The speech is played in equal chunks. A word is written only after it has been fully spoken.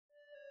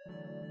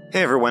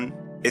Hey everyone,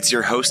 it's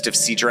your host of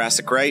See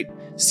Jurassic Right,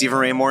 Stephen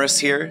Ray Morris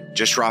here,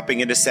 just dropping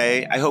in to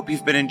say I hope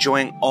you've been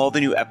enjoying all the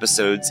new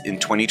episodes in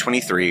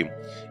 2023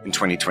 and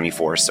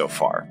 2024 so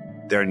far.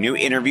 There are new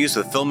interviews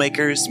with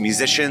filmmakers,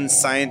 musicians,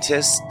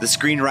 scientists, the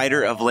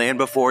screenwriter of Land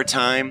Before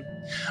Time,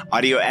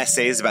 audio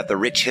essays about the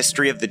rich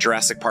history of the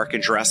Jurassic Park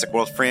and Jurassic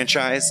World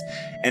franchise,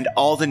 and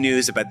all the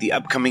news about the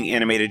upcoming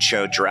animated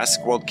show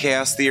Jurassic World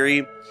Chaos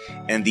Theory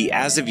and the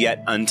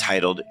as-of-yet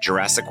untitled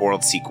Jurassic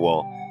World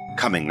sequel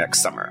coming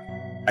next summer.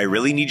 I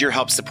really need your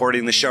help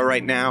supporting the show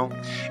right now,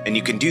 and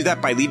you can do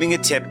that by leaving a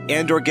tip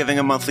and or giving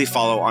a monthly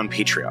follow on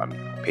Patreon,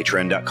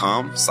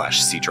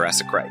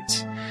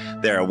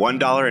 patreon.com/SeeJurassicRight. There are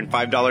 $1 and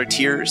 $5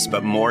 tiers,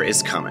 but more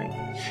is coming.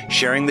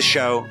 Sharing the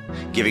show,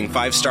 giving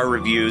 5-star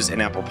reviews in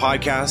Apple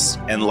Podcasts,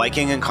 and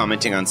liking and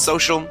commenting on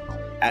social,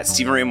 at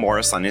Stephen Ray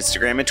Morris on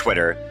Instagram and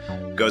Twitter,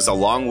 goes a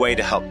long way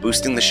to help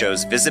boosting the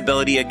show's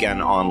visibility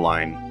again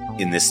online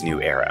in this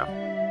new era.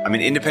 I'm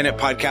an independent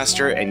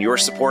podcaster, and your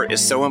support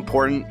is so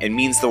important and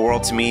means the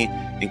world to me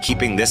in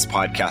keeping this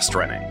podcast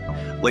running.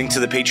 Link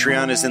to the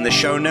Patreon is in the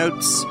show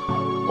notes.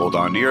 Hold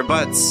on to your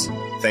butts.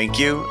 Thank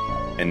you.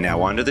 And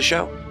now on to the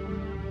show.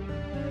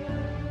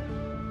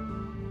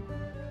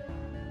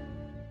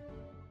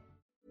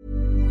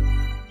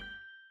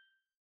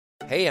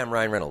 Hey, I'm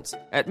Ryan Reynolds.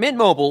 At Mint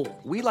Mobile,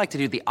 we like to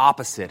do the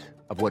opposite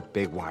of what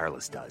Big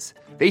Wireless does.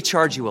 They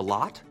charge you a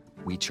lot.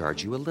 We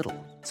charge you a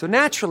little. So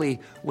naturally,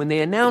 when they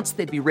announced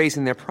they'd be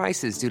raising their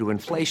prices due to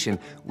inflation,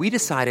 we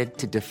decided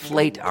to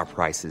deflate our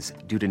prices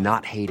due to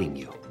not hating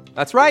you.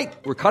 That's right.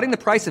 We're cutting the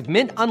price of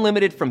Mint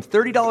Unlimited from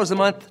 $30 a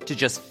month to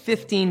just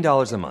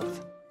 $15 a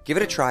month. Give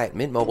it a try at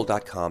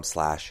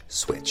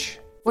mintmobile.com/switch.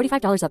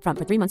 $45 up front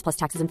for 3 months plus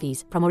taxes and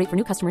fees. Promo rate for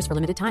new customers for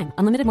limited time.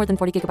 Unlimited more than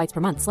 40 gigabytes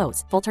per month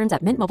slows. Full terms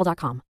at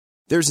mintmobile.com.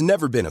 There's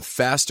never been a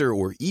faster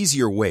or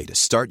easier way to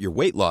start your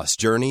weight loss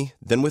journey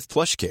than with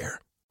PlushCare.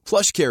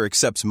 PlushCare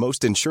accepts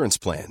most insurance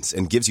plans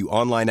and gives you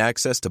online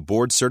access to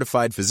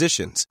board-certified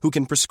physicians who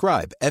can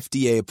prescribe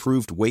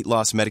FDA-approved weight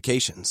loss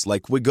medications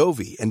like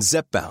Wegovy and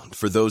Zepbound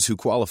for those who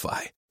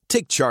qualify.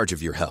 Take charge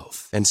of your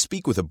health and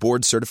speak with a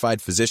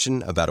board-certified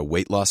physician about a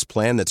weight loss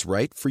plan that's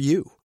right for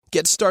you.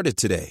 Get started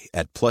today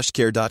at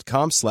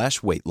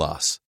plushcare.com/weight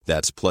loss.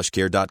 That's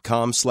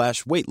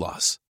plushcare.com/weight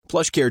loss.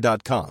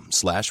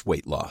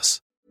 plushcare.com/weight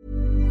loss.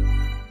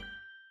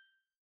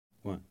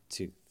 1,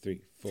 2,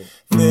 3, 4.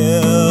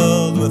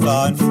 Filled with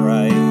awe and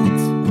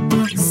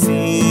fright,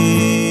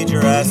 see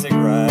Jurassic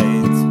Right.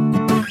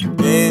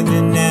 Bathed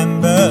in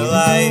amber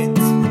light,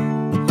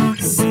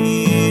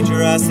 see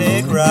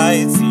Jurassic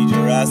Right. See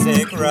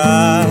Jurassic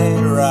Right,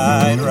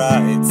 right,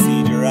 right.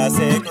 See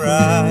Jurassic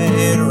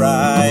Right,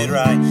 right,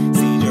 right.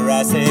 See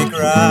Jurassic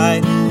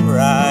Right,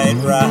 right,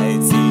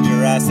 right. See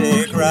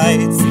Jurassic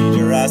Right. See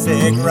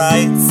Jurassic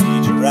Right.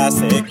 See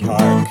Jurassic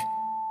Park.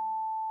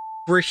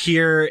 We're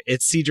here.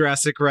 It's See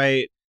Jurassic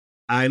Right.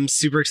 I'm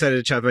super excited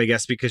to chat with my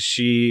guest because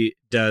she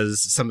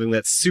does something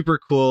that's super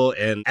cool.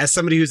 And as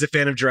somebody who's a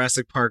fan of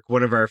Jurassic Park,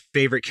 one of our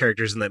favorite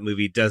characters in that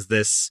movie does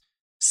this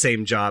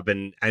same job.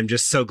 And I'm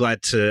just so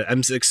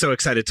I'm so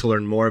excited to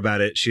learn more about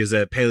it. She is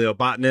a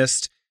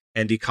paleobotanist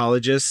and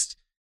ecologist.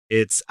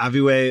 It's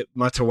Aviwe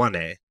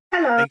Matawane.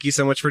 Hello. Thank you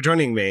so much for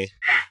joining me.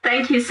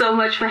 Thank you so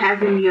much for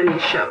having me on your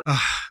show.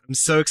 I'm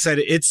so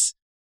excited.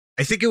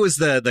 I think it was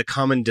the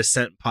Common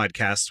Descent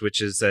podcast, which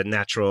is a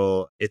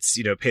natural, it's,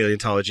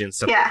 paleontology and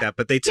stuff like that.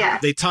 But they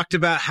talked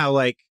about how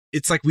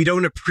it's like we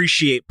don't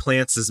appreciate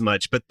plants as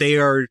much, but they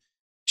are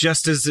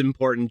just as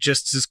important,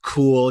 just as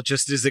cool,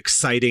 just as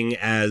exciting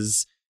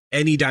as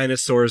any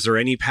dinosaurs or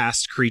any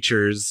past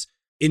creatures.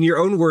 In your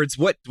own words,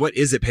 what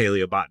is a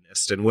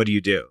paleobotanist and what do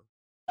you do?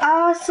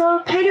 So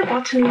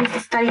paleobotany is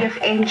the study of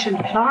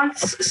ancient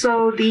plants.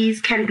 So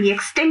these can be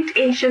extinct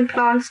ancient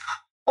plants,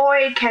 or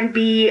it can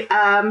be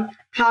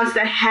plants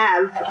that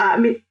have,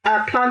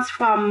 plants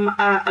from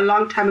a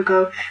long time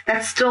ago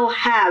that still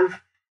have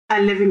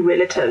living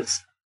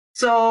relatives.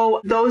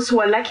 So those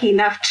who are lucky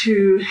enough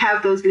to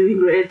have those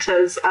living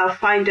relatives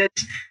find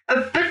it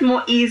a bit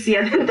more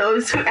easier than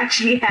those who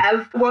actually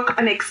work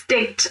on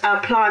extinct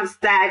plants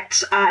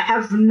that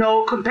have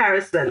no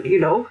comparison,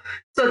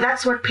 So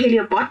that's what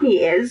paleobotany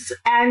is.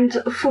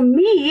 And for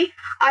me,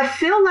 I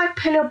feel like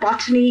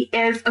paleobotany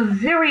is a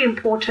very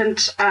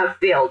important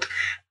field,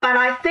 but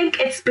I think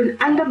it's been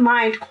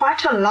undermined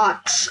quite a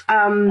lot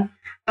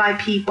by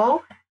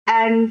people.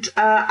 And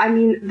a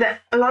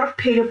lot of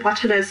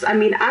paleobotanists,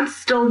 I'm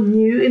still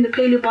new in the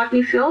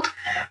paleobotany field,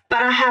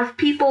 but I have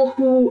people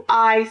who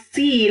I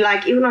see,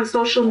 even on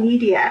social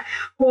media,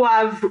 who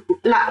I've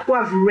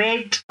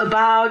read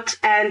about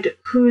and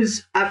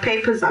whose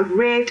papers I've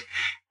read.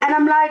 And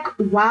I'm like,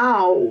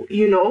 wow,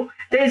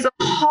 there's a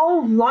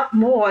whole lot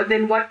more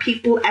than what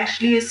people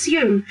actually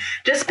assume.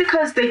 Just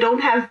because they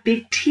don't have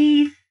big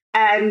teeth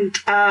and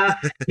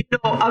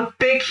are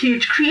big,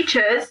 huge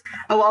creatures.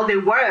 Well, they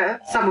were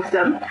some of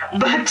them,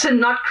 but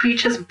not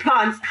creatures,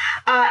 plants.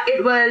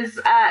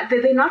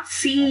 They're not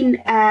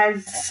seen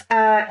as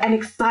an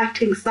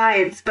exciting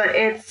science, but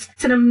it's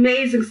an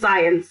amazing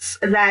science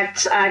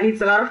that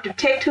needs a lot of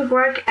detective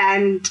work,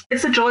 and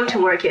it's a joy to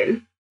work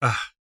in.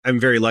 I'm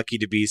very lucky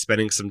to be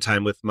spending some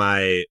time with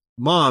my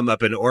mom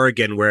up in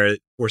Oregon, where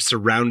we're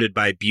surrounded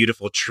by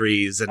beautiful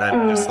trees. And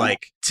I'm just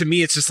like, to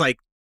me, it's just like,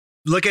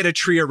 look at a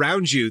tree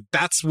around you.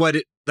 That's what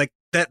it like.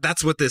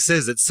 That's what this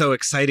is. It's so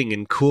exciting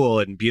and cool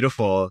and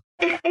beautiful.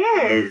 It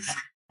is.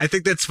 I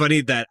think that's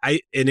funny that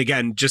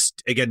again,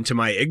 to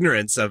my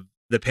ignorance of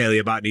the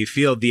paleobotany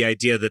field, the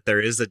idea that there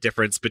is a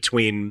difference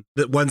between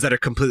the ones that are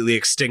completely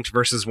extinct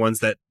versus ones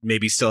that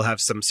maybe still have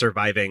some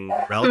surviving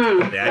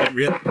relatives. I didn't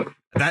really.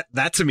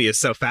 That to me is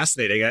so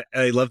fascinating.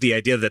 I love the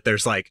idea that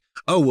there's like,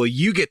 oh, well,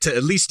 you get to,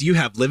 at least you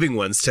have living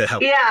ones to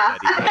help. Yeah.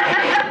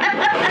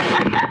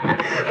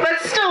 But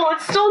still,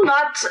 it's still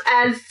not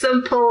as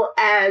simple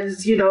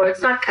as,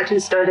 it's not cut in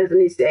stone, as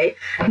they say.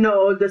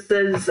 No, this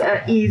is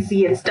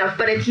easy and stuff.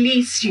 But at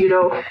least,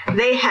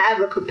 they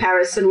have a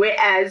comparison.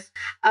 Whereas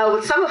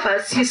with some of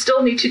us, you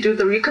still need to do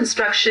the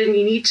reconstruction.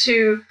 You need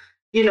to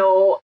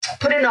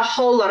put in a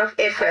whole lot of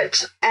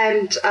effort.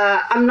 And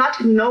I'm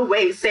not in no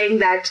way saying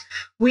that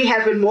we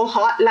have been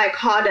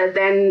harder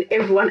than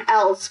everyone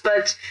else,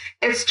 but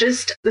it's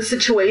just the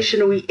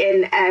situation we're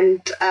in.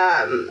 And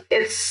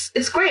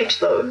it's great,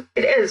 though.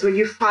 It is, when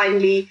you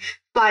finally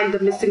find the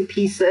missing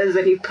pieces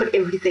and you put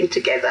everything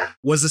together.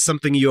 Was this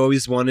something you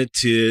always wanted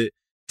to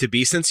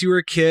be since you were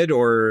a kid?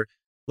 Or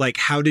like,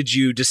 how did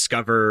you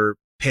discover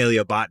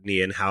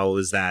paleobotany, and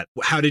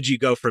how did you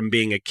go from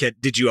being a kid?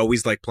 Did you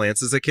always like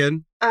plants as a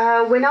kid?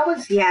 When I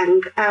was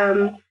young,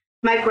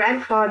 my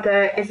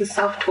grandfather is a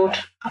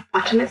self-taught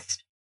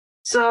botanist.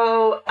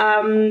 So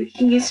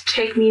he used to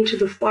take me into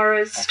the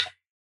forest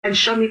and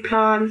show me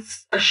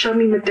plants, show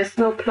me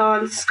medicinal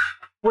plants,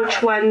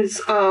 which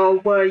ones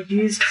were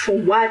used for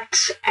what.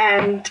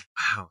 And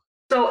wow.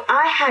 So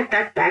I had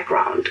that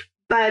background.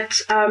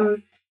 But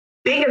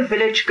being a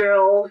village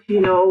girl,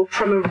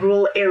 from a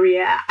rural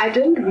area, I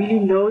didn't really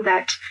know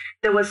that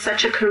there was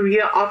such a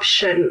career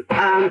option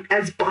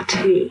as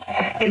botany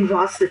in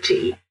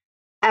varsity.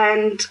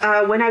 And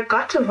when I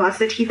got to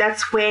varsity,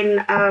 that's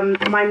when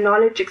my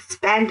knowledge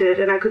expanded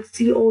and I could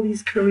see all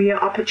these career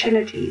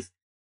opportunities.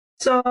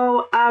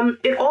 So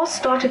it all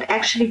started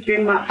actually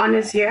during my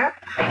honors year,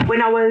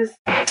 when I was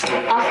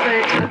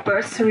offered a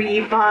bursary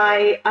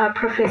by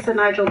Professor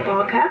Nigel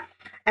Barker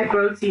at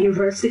Rhodes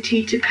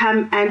University to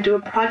come and do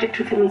a project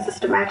with him in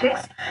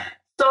systematics.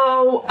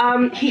 So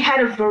he had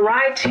a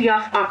variety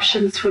of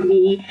options for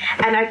me,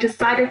 and I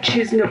decided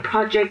choosing a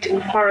project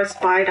in forest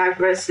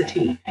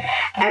biodiversity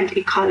and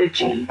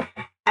ecology.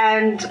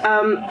 And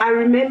I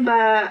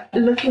remember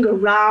looking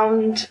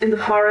around in the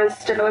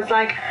forest, and I was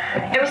like,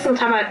 every single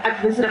time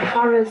I'd visit a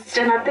forest,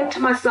 and I'd think to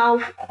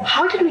myself,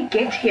 how did we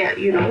get here,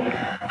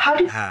 How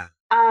did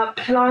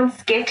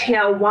plants get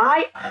here?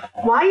 Why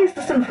is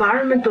this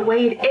environment the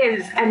way it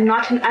is and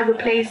not in other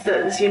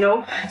places,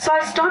 So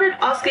I started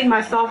asking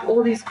myself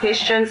all these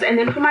questions, and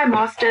then for my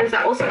master's,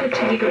 I also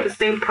continued with the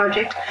same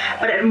project,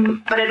 but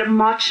at a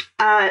much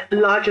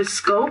larger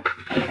scope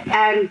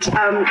and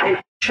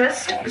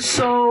interest.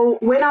 So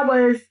when I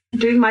was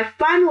doing my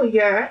final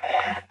year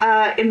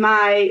in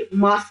my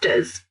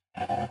master's,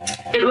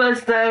 it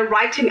was the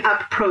writing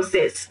up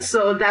process.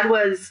 So that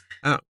was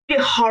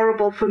really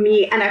horrible for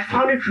me, and I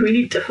found it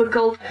really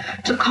difficult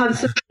to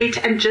concentrate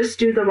and just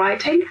do the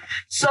writing.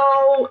 So,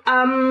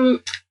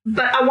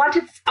 but I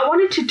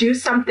wanted to do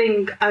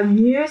something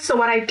new. So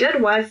what I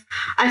did was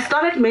I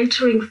started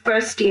mentoring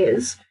first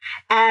years,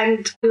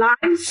 and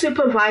line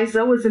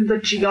supervisor was in the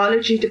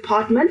geology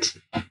department,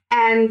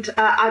 and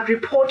I'd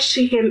report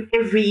to him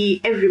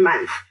every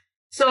month.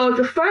 So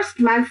the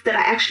first month that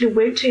I actually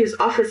went to his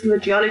office in the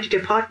geology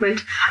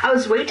department, I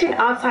was waiting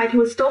outside. He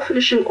was still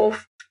finishing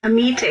off a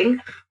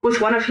meeting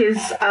with one of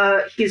his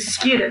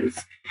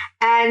students.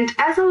 And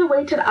as I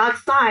waited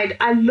outside,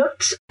 I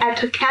looked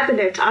at a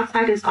cabinet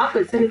outside his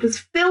office, and it was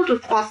filled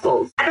with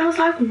fossils. And I was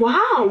like,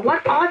 wow,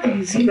 what are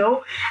these,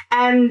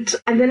 And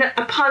then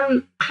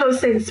upon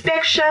closer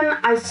inspection,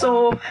 I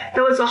saw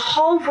there was a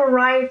whole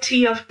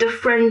variety of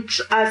different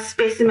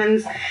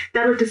specimens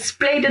that were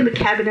displayed in the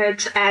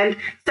cabinet, and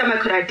some I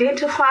could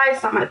identify,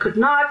 some I could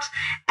not.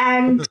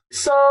 And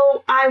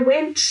so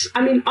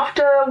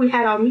after we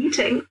had our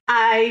meeting,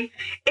 I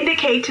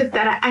indicated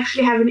that I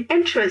actually have an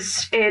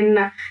interest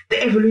in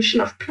the evolution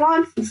of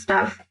plants and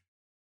stuff.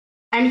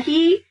 And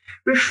he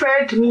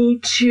referred me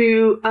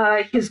to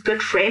his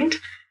good friend,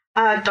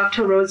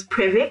 Dr. Rose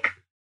Previck,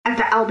 at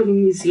the Albany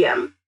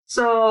Museum.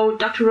 So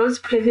Dr. Rose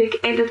Previck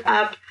ended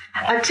up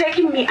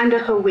taking me under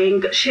her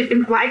wing. She'd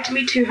invite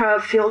me to her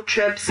field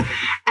trips,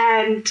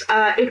 and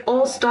it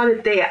all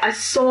started there. I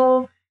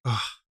saw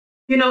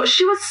you know,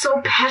 she was so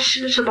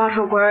passionate about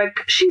her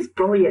work. She's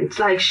brilliant.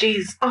 Like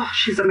she's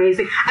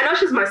amazing. I know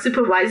she's my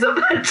supervisor,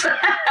 but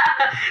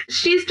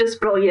she's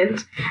just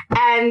brilliant.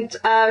 And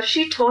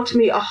she taught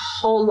me a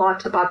whole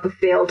lot about the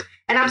field.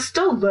 And I'm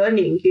still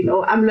learning, you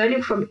know, I'm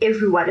learning from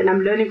everyone and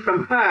I'm learning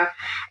from her.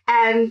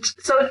 And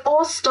so it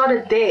all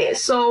started there.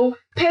 So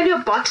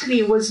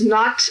paleobotany was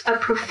not a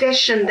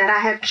profession that I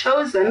had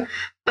chosen,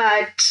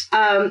 but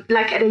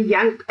like at a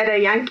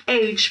young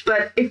age,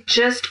 but it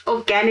just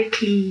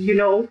organically, you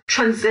know,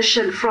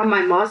 transitioned from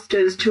my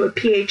master's to a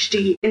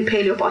PhD in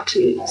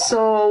paleobotany.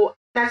 So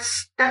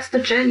that's the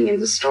journey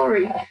and the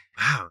story.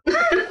 Wow.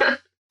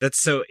 That's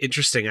so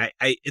interesting. I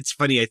it's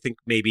funny, I think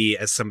maybe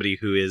as somebody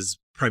who is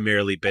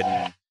primarily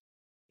been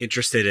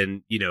interested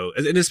in, you know,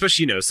 and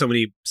especially, you know, so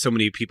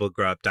many people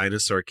grow up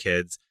dinosaur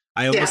kids.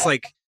 I almost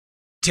like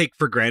take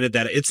for granted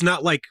that it's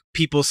not like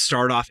people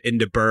start off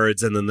into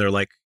birds and then they're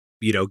like,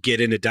 you know,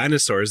 get into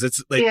dinosaurs.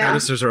 It's like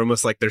dinosaurs are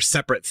almost like their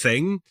separate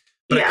thing.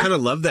 But I kind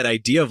of love that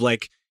idea of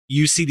like,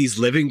 you see these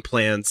living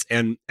plants.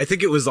 And I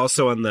think it was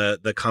also on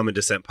the Common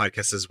Descent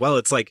podcast as well.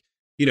 It's like,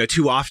 you know,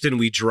 too often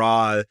we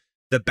draw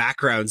the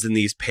backgrounds in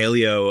these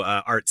paleo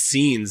art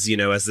scenes, you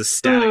know, as this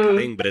static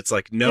thing, but it's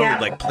like, no,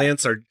 like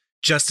plants are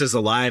just as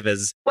alive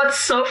as... What's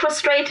so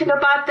frustrating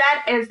about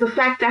that is the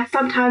fact that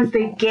sometimes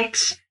they get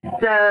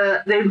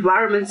the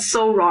environment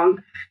so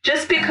wrong.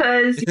 Just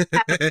because you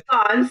have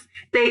plants,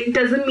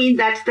 doesn't mean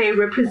that they're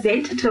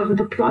representative of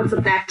the plants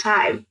of that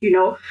time, you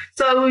know?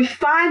 So we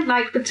find,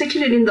 like,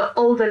 particularly in the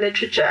older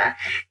literature,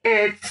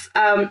 it's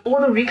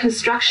all the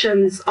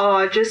reconstructions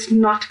are just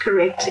not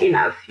correct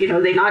enough. You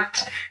know, they're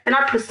not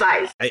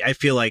precise. I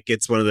feel like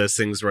it's one of those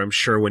things where I'm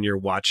sure when you're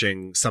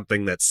watching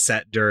something that's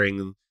set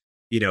during,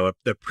 you know,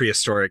 the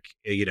prehistoric,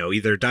 you know,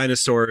 either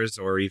dinosaurs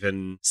or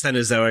even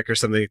Cenozoic or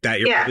something like that,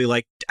 you're probably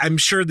like, I'm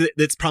sure that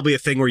it's probably a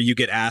thing where you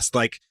get asked,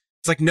 like,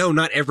 it's like, no,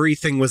 not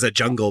everything was a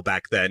jungle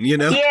back then, you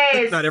know?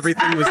 Yes. Not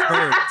everything was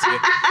birds.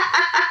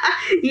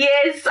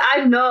 Yes,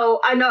 I know.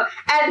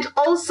 And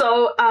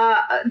also,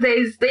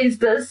 there's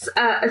this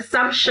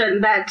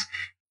assumption that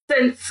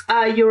since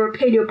you're a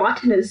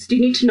paleobotanist, you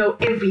need to know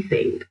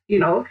everything, you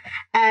know?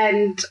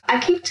 And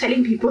I keep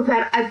telling people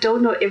that I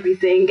don't know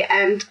everything.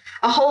 And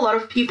a whole lot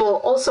of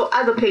people, also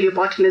other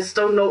paleobotanists,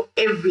 don't know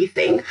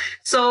everything.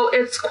 So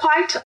it's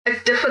quite a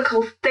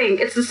difficult thing.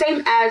 It's the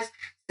same as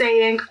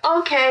saying,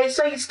 okay,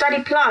 so you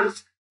study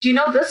plants. Do you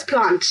know this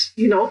plant?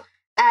 You know?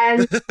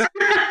 And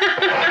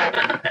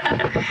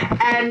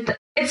and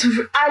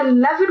I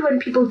love it when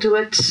people do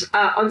it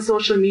on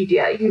social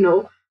media, you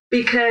know,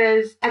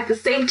 because at the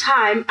same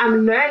time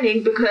I'm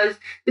learning, because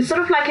it's sort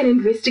of like an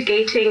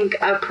investigating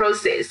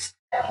process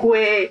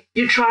where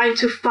you're trying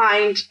to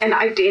find and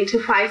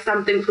identify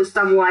something for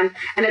someone,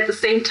 and at the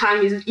same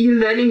time you're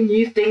learning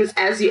new things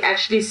as you're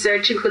actually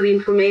searching for the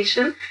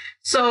information.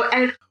 So,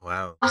 and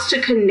it has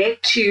to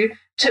connect you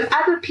to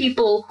other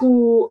people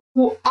who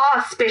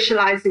are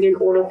specializing in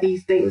all of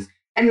these things.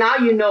 And now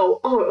you know,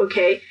 oh,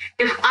 okay,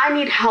 if I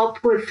need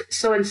help with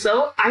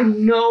so-and-so, I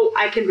know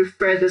I can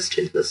refer this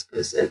to this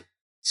person.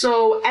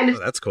 So, and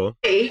that's cool.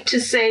 Okay to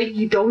say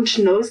you don't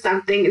know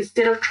something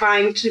instead of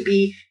trying to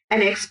be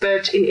an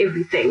expert in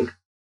everything.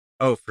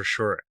 Oh, for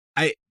sure.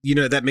 You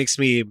know, that makes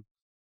me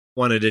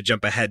wanted to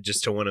jump ahead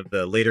just to one of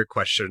the later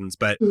questions,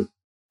 but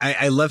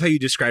I love how you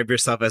describe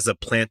yourself as a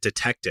plant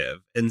detective.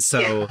 And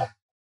so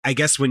I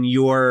guess when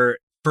you're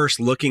first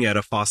looking at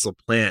a fossil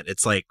plant,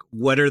 it's like,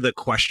 what are the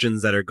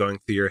questions that are going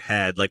through your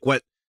head? Like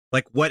what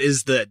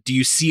is do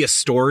you see a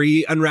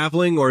story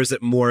unraveling, or is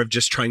it more of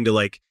just trying to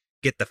like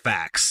get the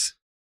facts?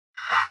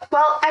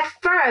 Well, at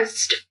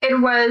first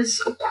it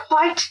was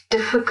quite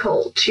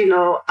difficult, you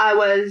know. I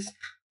was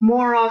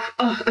more of,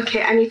 oh,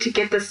 okay, I need to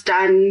get this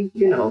done,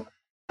 you know.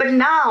 But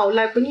now,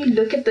 like when you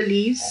look at the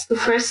leaves, the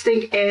first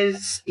thing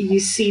is you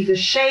see the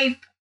shape,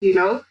 you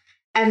know,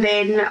 and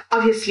then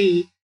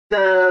obviously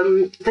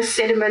the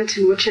sediment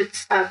in which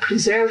it's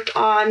preserved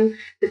on,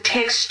 the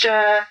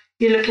texture.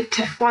 You look at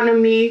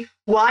taphonomy.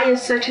 Why are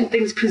certain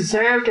things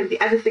preserved and the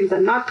other things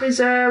are not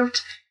preserved?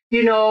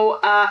 You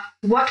know,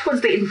 what was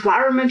the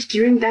environment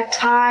during that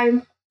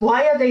time?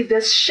 Why are they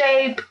this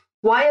shape?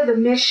 Why are the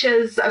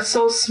meshes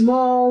so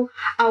small?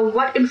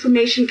 What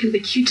information can the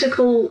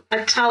cuticle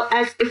tell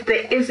us if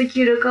there is a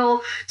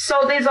cuticle?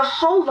 So there's a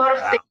whole lot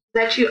of things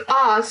that you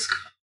ask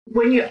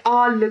when you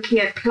are looking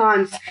at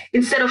plants,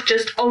 instead of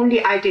just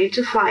only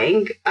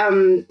identifying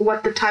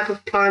what type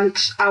of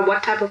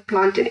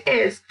plant it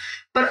is.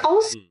 But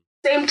also at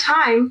the same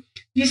time,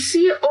 you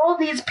see all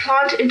these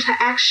plant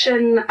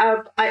interaction,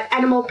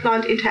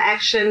 animal-plant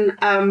interaction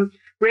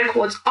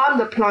records on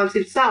the plants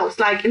themselves,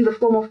 like in the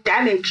form of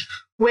damage,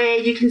 where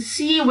you can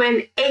see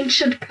when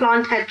ancient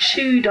plant had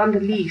chewed on the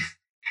leaf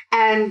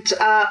and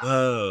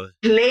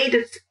laid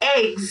its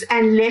eggs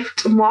and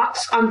left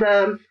marks on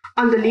the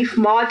leaf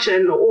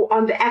margin or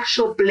on the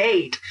actual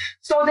blade.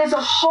 So there's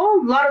a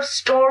whole lot of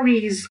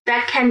stories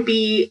that can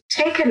be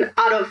taken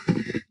out of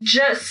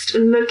just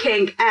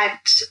looking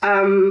at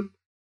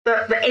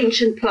the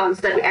ancient plants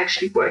that we're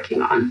actually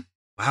working on.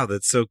 Wow,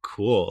 that's so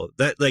cool.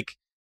 That, like,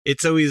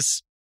 it's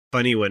always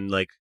funny when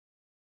like,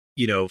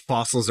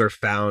 fossils are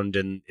found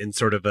in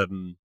sort of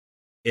in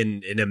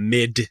a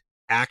mid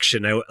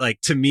action. I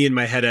like, to me in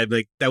my head, I'm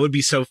like, that would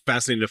be so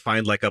fascinating to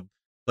find like a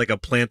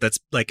plant that's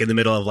like in the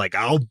middle of like,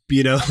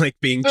 like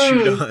being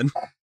chewed on.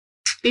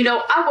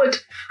 I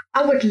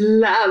would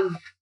love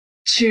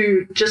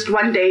to just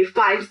one day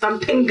find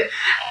something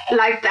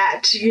like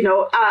that.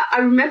 I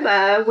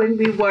remember when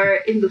we were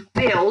in the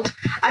field,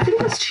 I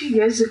think it was 2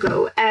 years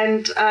ago,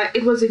 and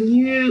it was a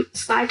new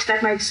site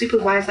that my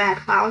supervisor had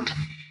found.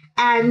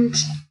 And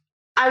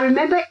I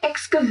remember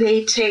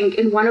excavating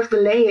in one of the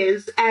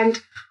layers,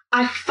 and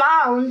I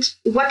found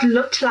what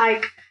looked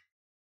like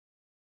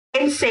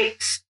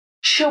insects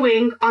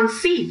chewing on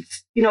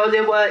seeds.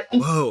 They were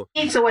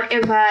seeds or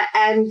whatever,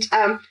 and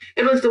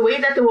it was the way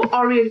that they were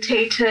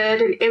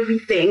orientated and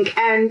everything.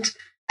 And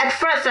at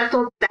first I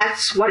thought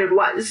that's what it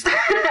was.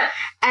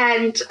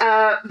 And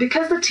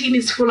because the team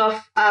is full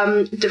of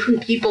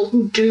different people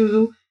who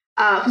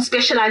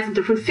specialize in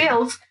different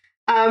fields,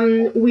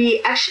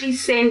 we actually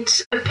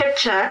sent a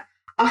picture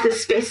of the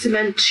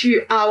specimen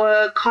to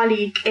our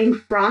colleague in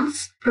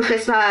France,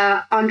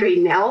 Professor Andre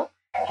Nel.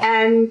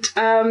 And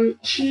it's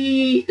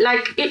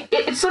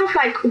sort of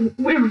like,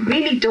 we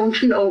really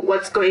don't know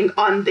what's going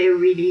on there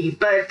really,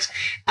 but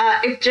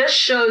it just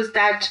shows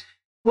that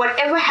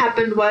whatever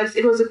happened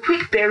it was a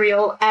quick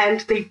burial,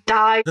 and they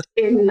died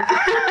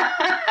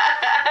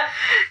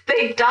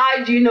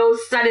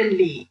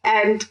suddenly,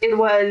 and it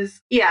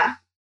was,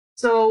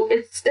 so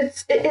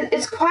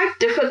it's quite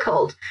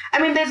difficult.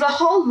 I mean, there's a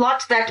whole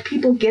lot that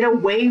people get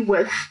away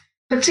with,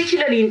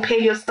 particularly in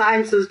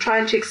paleosciences,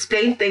 trying to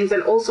explain things,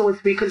 and also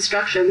with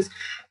reconstructions.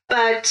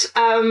 But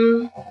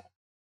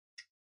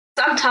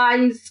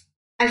sometimes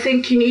I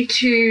think you need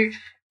to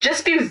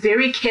just be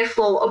very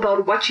careful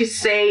about what you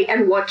say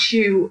and what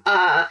you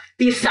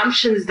the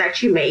assumptions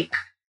that you make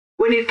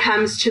when it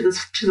comes to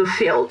the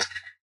field,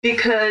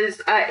 because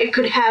it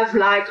could have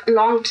like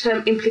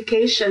long-term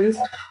implications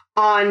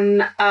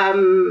on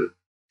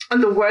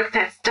the work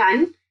that's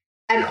done,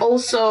 and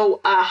also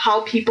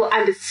how people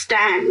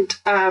understand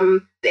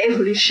the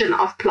evolution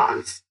of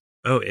plants.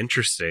 Oh,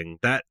 interesting.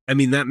 That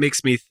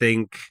makes me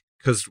think,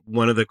 because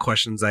one of the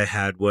questions I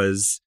had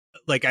was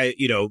like,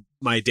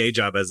 my day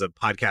job as a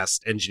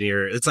podcast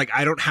engineer, it's like,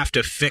 I don't have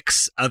to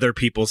fix other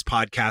people's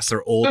podcasts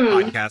or old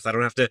podcasts. I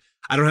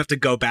don't have to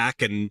go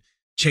back and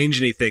change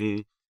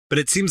anything. But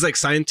it seems like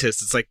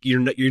scientists, it's like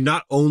you're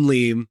not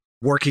only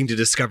working to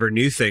discover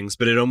new things,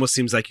 but it almost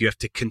seems like you have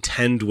to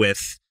contend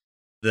with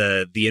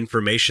the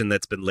information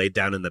that's been laid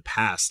down in the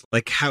past.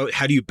 Like, how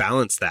do you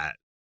balance that?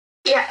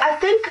 Yeah, I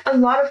think a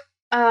lot of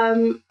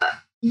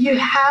you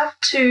have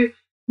to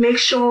make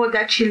sure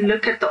that you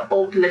look at the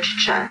old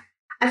literature.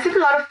 I think a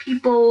lot of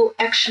people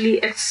actually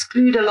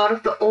exclude a lot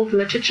of the old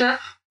literature,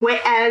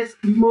 whereas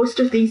most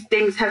of these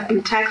things have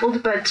been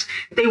tackled, but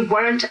they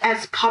weren't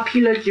as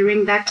popular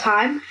during that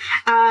time.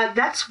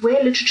 That's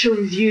where literature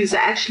reviews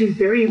are actually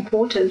very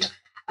important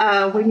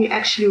when you're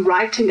actually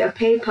writing a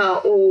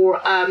paper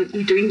or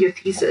you're doing your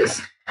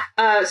thesis.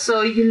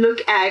 So you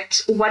look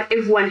at what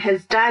everyone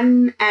has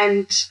done,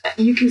 and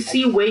you can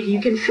see where you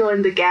can fill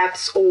in the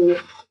gaps or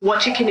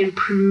what you can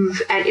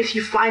improve, and if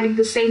you're finding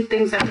the same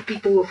things that the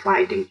people were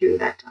finding during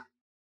that time.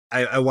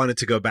 I wanted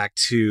to go back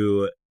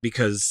to,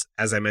 because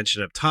as I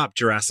mentioned up top,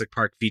 Jurassic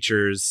Park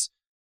features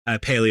a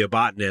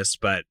paleobotanist,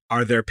 but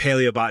are there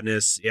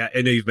paleobotanists? Yeah,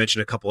 I know you've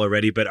mentioned a couple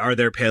already, but are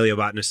there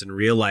paleobotanists in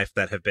real life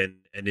that have been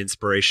an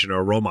inspiration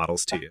or role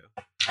models to you?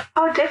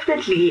 Oh,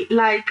 definitely.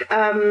 Like,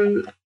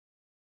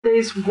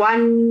 there's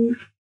one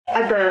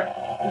other,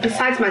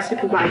 besides my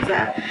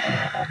supervisor,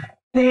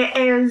 there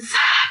is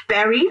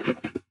Barry,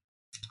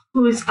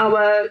 who's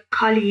our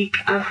colleague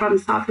from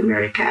South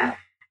America.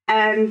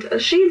 And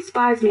she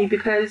inspires me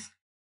because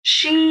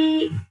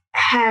she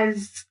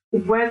has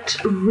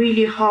worked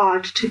really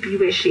hard to be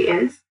where she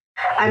is.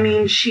 I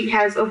mean, she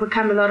has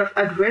overcome a lot of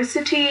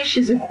adversity.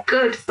 She's a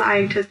good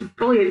scientist, a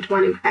brilliant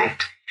one, in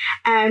fact.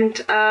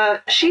 And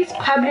she's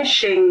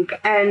publishing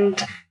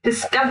and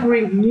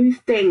discovering new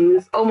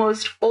things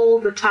almost all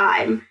the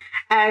time.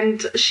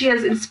 And she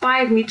has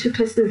inspired me to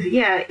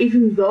persevere,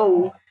 even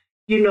though,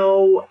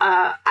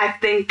 I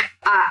think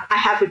I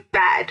have it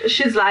bad.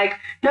 She's like,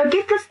 no,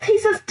 get this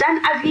thesis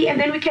done, Avi,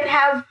 and then we can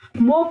have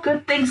more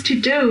good things to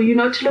do,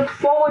 to look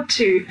forward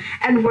to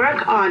and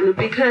work on,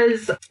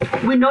 because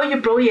we know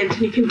you're brilliant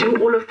and you can do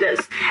all of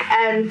this.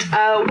 And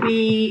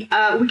we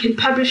can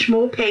publish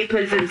more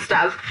papers and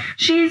stuff.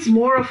 She's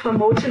more of a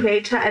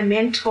motivator, a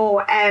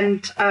mentor,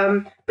 and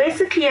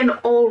basically an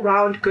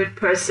all-round good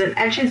person.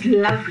 And she's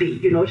lovely,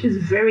 she's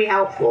very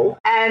helpful.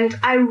 And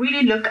I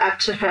really look up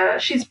to her.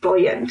 She's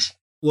brilliant.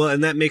 Well,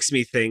 and that makes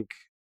me think,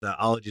 the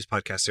Ologies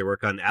podcast I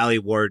work on, Allie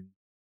Ward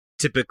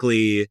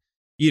typically,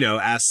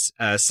 asks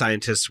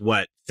scientists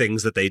what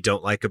things that they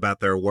don't like about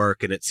their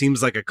work. And it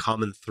seems like a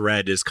common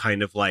thread is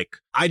kind of like,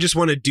 I just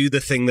want to do the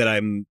thing that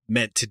I'm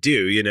meant to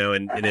do,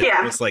 and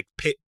it's was like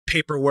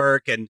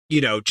paperwork and,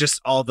 just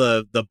all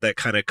the that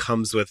kind of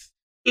comes with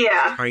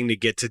trying to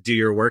get to do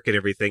your work and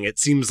everything. It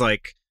seems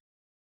like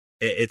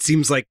it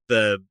seems like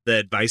the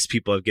advice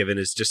people have given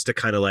is just to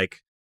kind of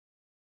like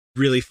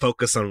really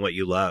focus on what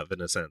you love,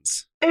 in a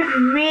sense. It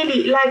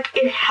really, like,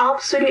 it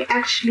helps when you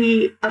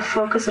actually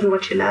focus on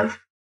what you love,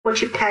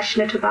 what you're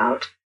passionate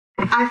about.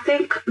 I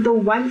think the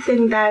one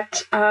thing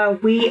that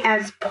we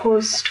as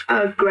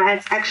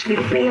post-grads actually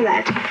fail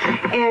at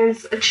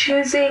is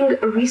choosing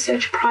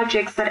research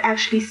projects that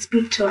actually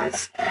speak to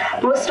us.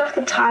 Most of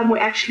the time, we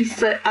actually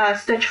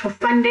search for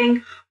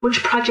funding,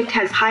 which project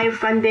has higher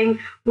funding,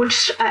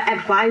 which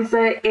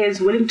advisor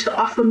is willing to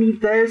offer me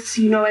this,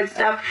 and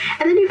stuff.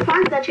 And then you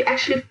find that you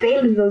actually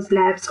fail in those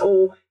labs,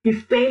 or you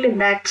fail in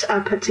that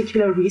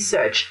particular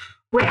research.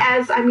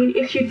 Whereas, I mean,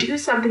 if you do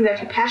something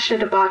that you're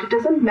passionate about, it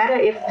doesn't matter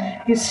if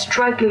you're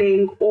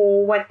struggling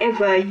or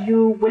whatever,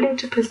 you're willing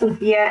to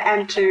persevere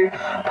and to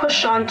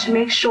push on to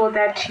make sure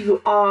that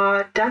you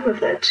are done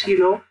with it,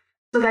 so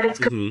that it's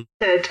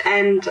completed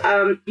and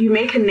you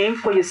make a name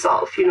for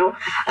yourself,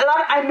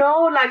 I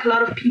know, like, a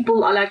lot of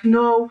people are like,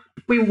 no,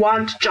 we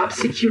want job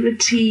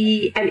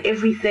security and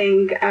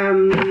everything,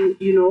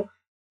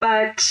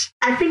 but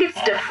I think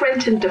it's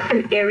different in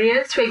different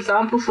areas. For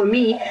example, for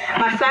me,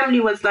 my family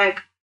was like,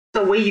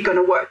 so where you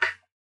gonna work?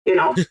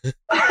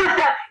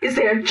 Is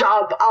there a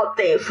job out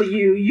there for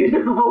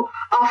you?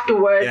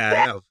 Afterwards?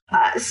 Yeah.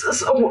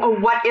 So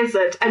what is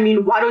it? I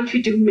mean, why don't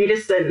you do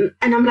medicine?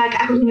 And I'm like,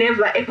 I've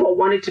never ever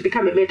wanted to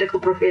become a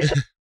medical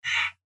professional,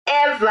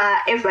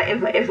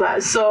 ever.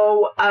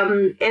 So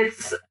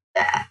it's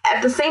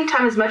at the same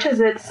time, as much as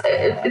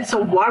it's a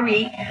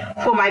worry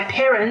for my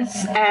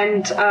parents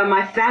and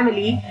my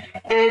family,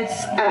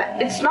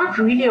 it's not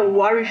really a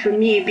worry for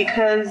me,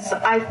 because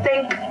I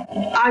think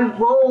I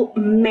will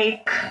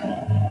make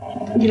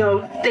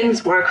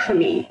things work for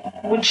me,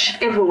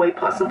 whichever way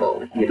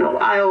possible.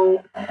 I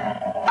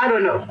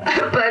don't know,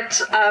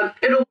 but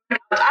it'll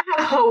work out. I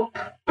have hope.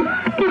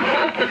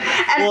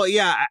 And, well,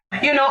 yeah.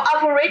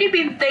 I've already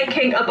been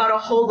thinking about a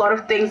whole lot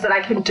of things that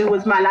I can do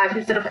with my life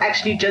instead of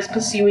actually just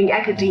pursuing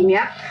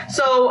academia.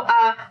 So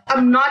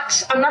I'm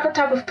not the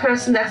type of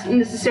person that's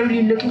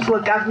necessarily looking for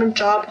a government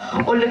job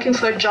or looking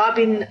for a job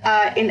in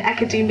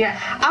academia.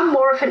 I'm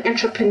more of an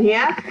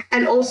entrepreneur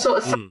and also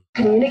a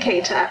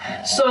communicator.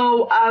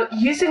 So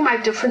using my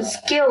different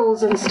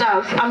skills and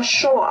stuff, I'm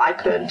sure I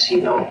could,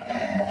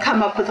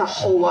 come up with a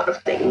whole lot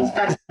of things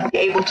that be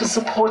able to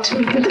support me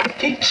in the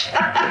future.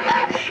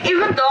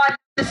 Even though I have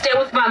to stay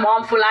with my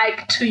mom for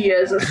like 2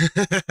 years.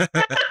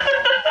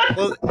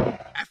 Well,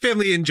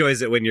 family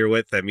enjoys it when you're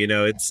with them.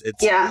 It's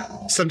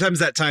sometimes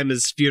that time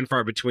is few and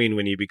far between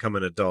when you become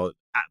an adult.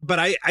 But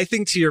I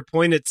think, to your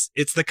point,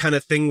 it's the kind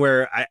of thing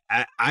where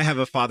I have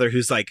a father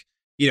who's like,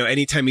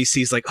 anytime he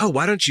sees like, oh,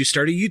 why don't you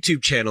start a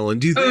YouTube channel and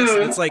do this?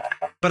 And it's like,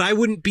 but I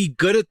wouldn't be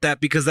good at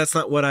that because that's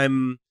not what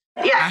I'm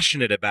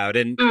passionate about.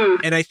 And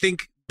I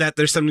think that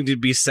there's something to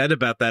be said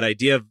about that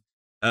idea of,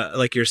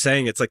 like you're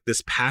saying, it's like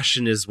this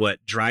passion is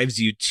what drives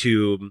you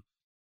to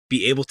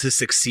be able to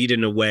succeed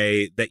in a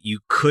way that you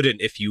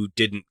couldn't if you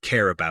didn't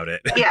care about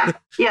it. Yeah,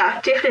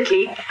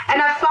 definitely.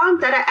 And I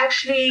found that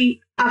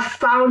I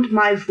found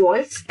my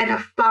voice and I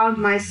found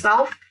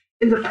myself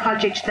in the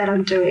project that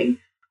I'm doing.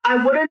 I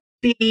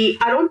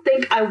don't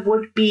think I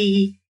would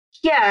be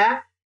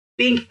here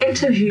being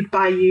interviewed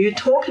by you,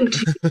 talking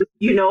to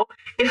you,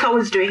 if I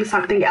was doing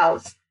something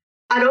else.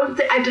 I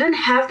didn't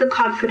have the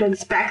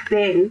confidence back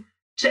then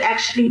to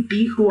actually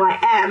be who I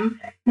am.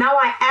 Now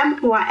I am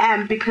who I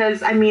am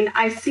because,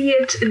 I see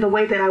it in the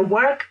way that I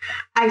work.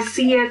 I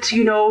see it,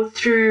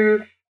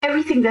 through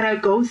everything that I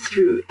go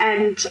through.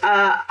 And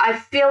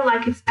I feel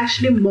like it's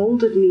actually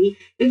molded me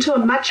into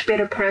a much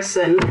better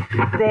person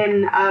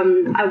than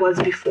I was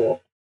before.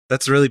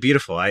 That's really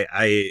beautiful.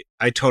 I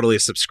totally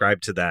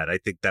subscribe to that. I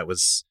think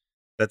that's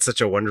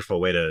such a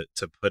wonderful way to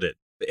put it.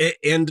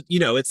 And,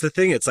 it's the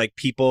thing. It's like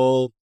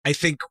people, I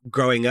think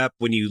growing up,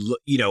 when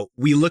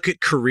we look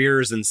at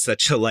careers in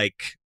such a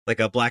like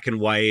a black and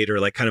white or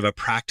like kind of a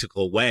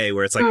practical way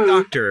where it's like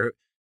doctor,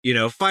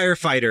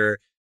 firefighter,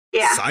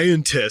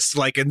 scientist,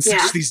 like, and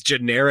such these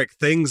generic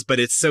things. But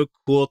it's so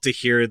cool to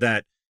hear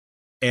that.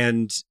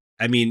 And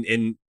and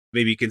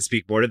maybe you can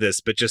speak more to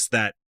this, but just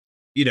that,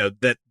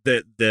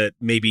 that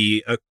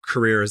maybe a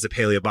career as a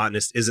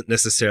paleobotanist isn't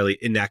necessarily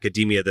in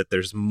academia, that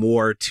there's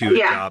more to a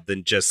job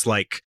than just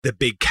like the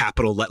big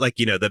capital, like,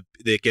 the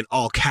in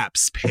all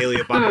caps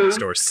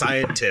paleobotanist or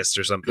scientist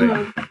or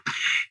something.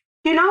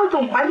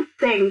 The one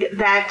thing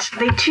there are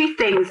two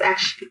things,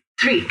 actually,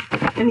 three.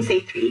 Let me say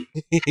three.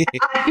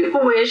 I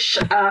wish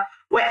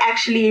were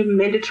actually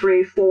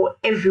mandatory for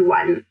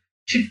everyone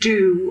to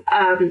do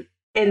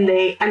in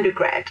their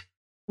undergrad.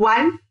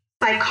 One,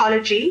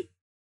 psychology.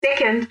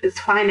 Second is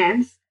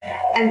finance.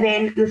 And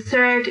then the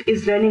third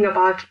is learning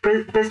about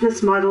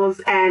business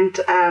models and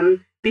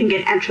being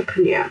an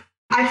entrepreneur.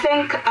 I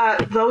think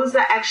those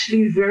are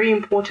actually very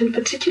important,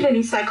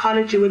 particularly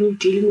psychology when you're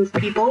dealing with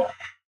people.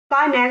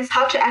 Finance,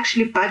 how to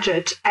actually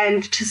budget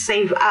and to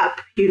save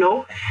up,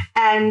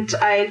 And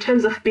in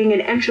terms of being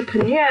an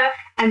entrepreneur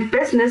and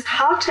business,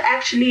 how to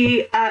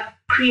actually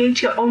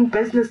create your own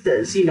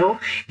businesses,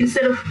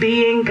 instead of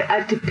being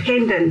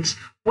dependent.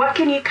 What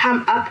can you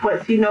come up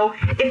with?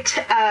 It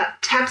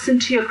taps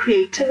into your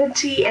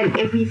creativity and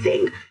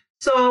everything.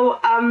 So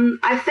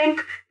I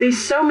think there's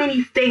so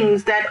many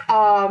things that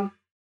are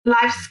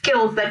life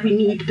skills that we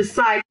need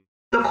besides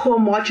the core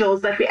modules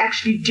that we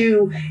actually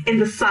do in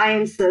the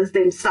sciences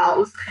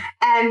themselves.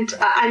 And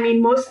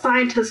most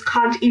scientists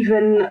can't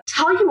even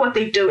tell you what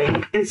they're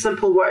doing in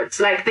simple words.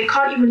 Like, they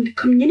can't even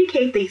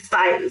communicate their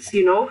science,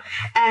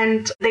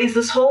 And there's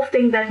this whole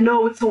thing that,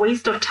 no, it's a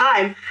waste of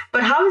time.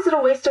 But how is it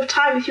a waste of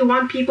time if you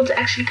want people to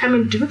actually come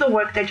and do the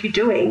work that you're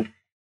doing?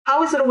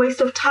 How is it a waste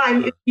of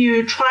time if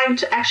you're trying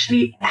to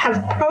actually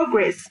have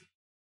progress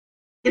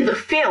in the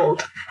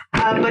field,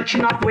 but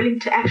you're not willing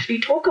to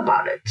actually talk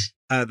about it?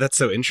 That's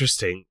so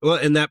interesting. Well,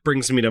 and that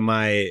brings me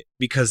to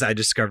because I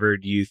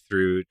discovered you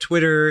through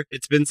Twitter.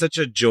 It's been such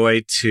a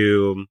joy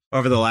to,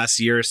 over the last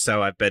year or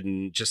so, I've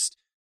been just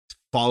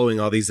following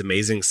all these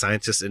amazing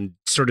scientists and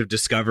sort of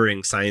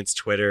discovering science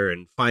Twitter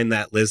and Find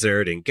That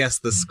Lizard and Guess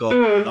the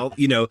Skull,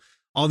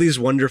 all these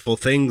wonderful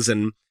things.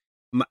 And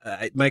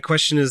my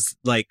question is,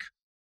 like,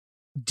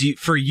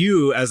 for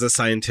you as a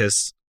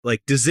scientist,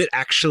 like, does it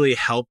actually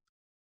help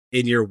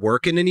in your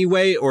work in any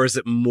way, or is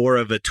it more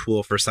of a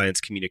tool for science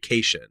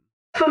communication?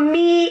 For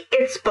me,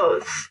 it's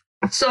both.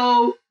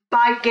 So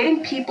by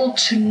getting people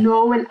to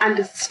know and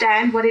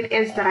understand what it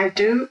is that I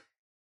do,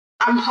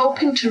 I'm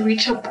hoping to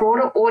reach a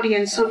broader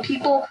audience so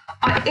people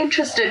are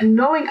interested in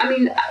knowing.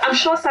 I'm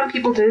sure some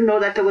people didn't know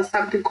that there was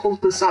something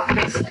called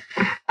Bosophilus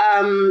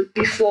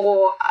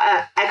before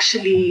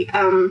actually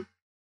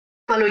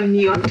following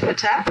me on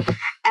Twitter.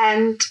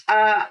 And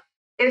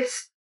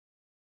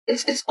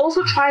it's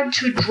also trying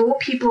to draw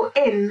people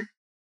in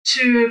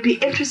to be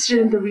interested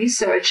in the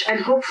research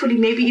and hopefully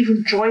maybe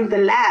even join the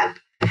lab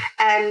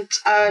and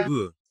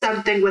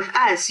something with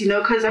us,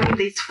 because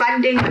there's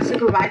funding. The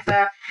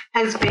supervisor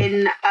has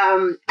been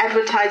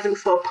advertising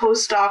for a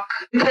postdoc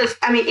because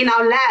in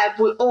our lab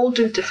we all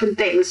do different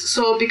things.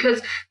 So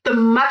because the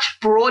much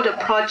broader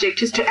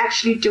project is to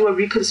actually do a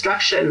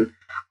reconstruction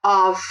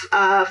of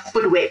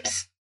food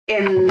webs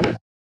in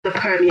the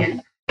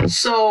Permian.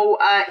 So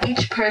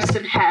each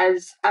person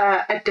has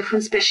a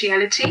different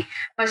speciality.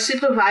 My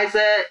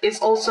supervisor is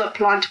also a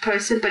plant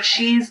person, but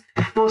she's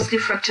mostly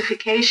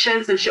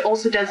fructifications, and she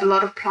also does a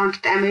lot of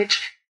plant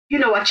damage. You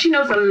know what? She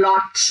knows a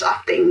lot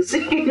of things,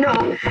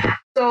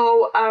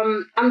 So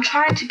I'm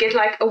trying to get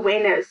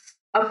awareness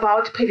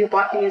about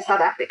paleobotany in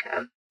South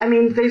Africa.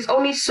 There's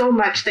only so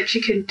much that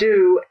you can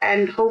do,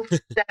 and hope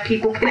that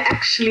people can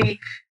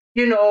actually,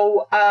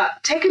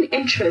 take an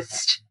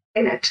interest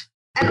in it.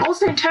 And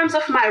also in terms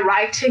of my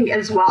writing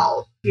as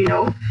well,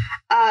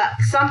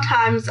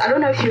 sometimes, I don't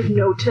know if you've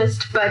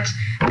noticed, but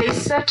there's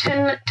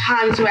certain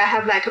times where I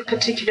have a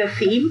particular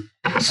theme.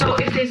 So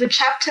if there's a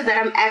chapter that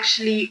I'm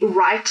actually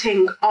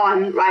writing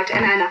on, right,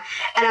 and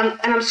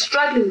I'm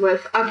struggling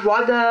with, I'd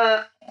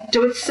rather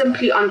do it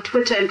simply on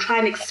Twitter and try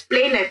and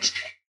explain it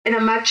in a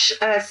much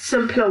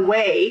simpler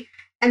way,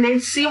 and then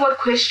see what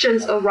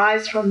questions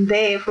arise from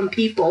there from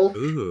people.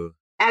 Ooh.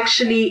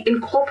 Actually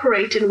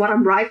incorporate in what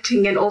I'm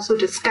writing and also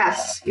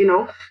discuss,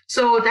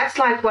 So that's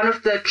one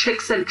of the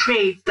tricks and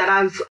trades that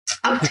I've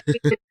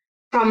taken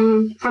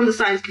from the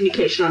science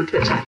communication on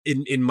Twitter.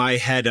 In my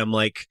head, I'm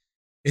like,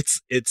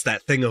 it's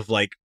that thing of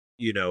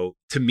to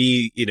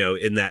me,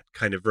 in that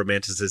kind of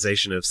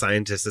romanticization of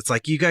scientists, it's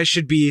like, you guys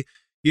should be,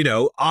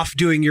 off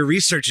doing your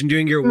research and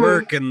doing your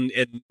work. And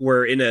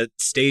we're in a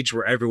stage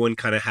where everyone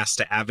kind of has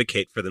to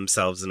advocate for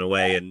themselves in a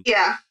way. And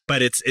yeah,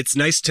 but it's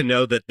nice to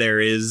know that there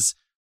is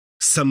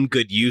some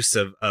good use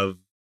of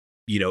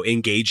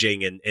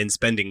engaging and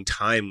spending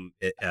time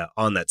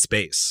on that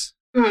space.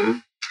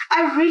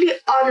 I really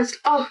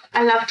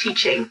I love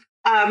teaching.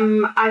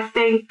 I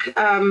think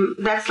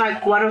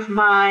that's one of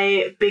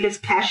my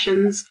biggest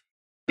passions,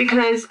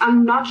 because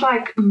I'm not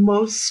like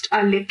most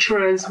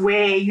lecturers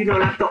where,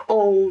 the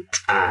old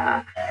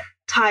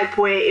type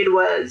where it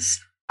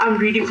was, I'm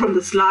reading from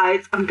the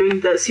slides, I'm doing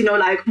this,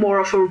 more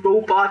of a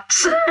robot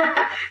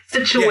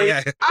situation.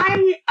 Yeah.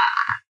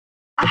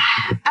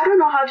 I don't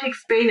know how to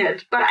explain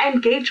it, but I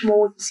engage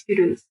more with the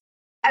students.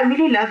 I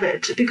really love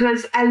it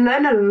because I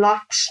learn a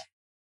lot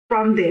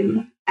from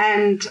them.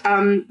 And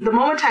the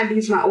moment I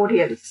lose my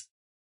audience,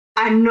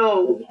 I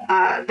know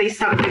there's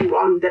something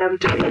wrong that I'm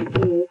doing,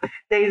 or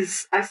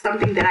there's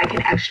something that I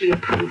can actually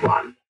improve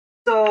on.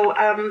 So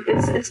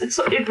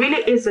it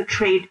really is a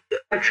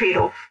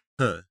trade-off.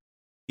 Huh.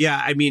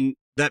 Yeah,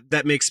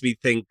 that makes me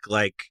think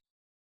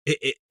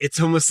it's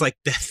almost like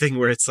that thing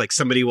where it's like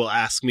somebody will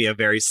ask me a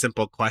very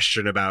simple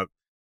question about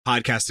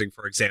podcasting,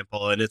 for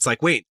example, and it's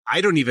like, wait,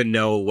 I don't even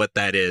know what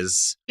that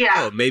is. Yeah.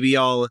 Oh, maybe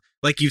I'll,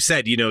 like you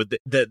said,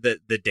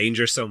 the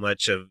danger so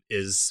much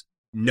is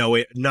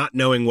not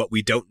knowing what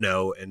we don't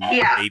know, and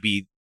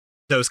maybe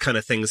those kind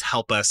of things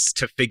help us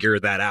to figure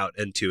that out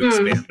and to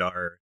expand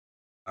our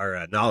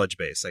knowledge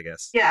base, I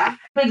guess. Yeah.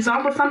 For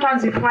example,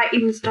 sometimes before I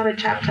even start a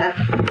chapter,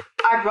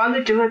 I'd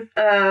rather do it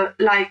a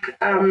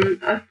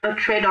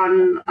thread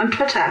on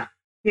Twitter,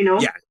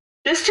 Yeah.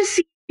 just to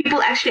see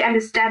people actually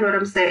understand what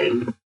I'm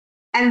saying.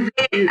 And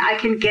then I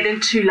can get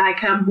into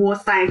like a more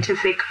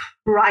scientific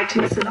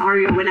writing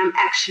scenario when I'm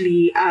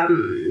actually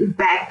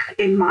back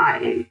in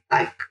my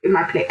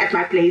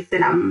place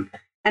and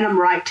I'm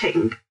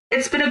writing.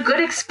 It's been a good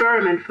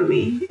experiment for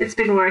me. It's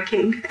been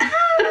working.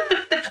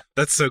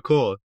 That's so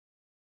cool.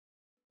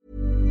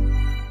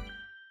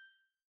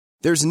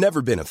 There's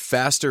never been a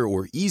faster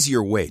or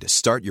easier way to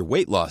start your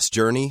weight loss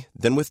journey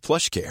than with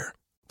PlushCare.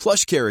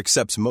 PlushCare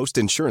accepts most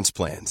insurance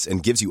plans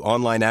and gives you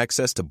online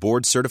access to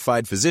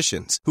board-certified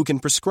physicians who can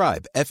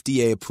prescribe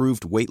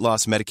FDA-approved weight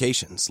loss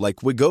medications like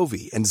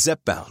Wegovy and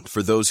Zepbound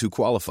for those who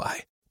qualify.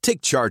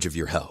 Take charge of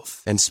your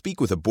health and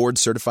speak with a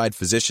board-certified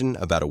physician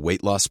about a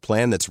weight loss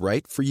plan that's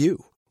right for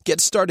you.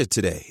 Get started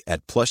today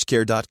at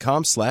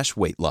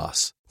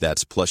plushcare.com/weightloss.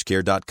 That's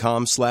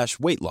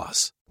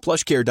plushcare.com/weightloss.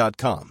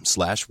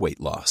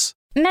 plushcare.com/weightloss.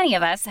 Many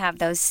of us have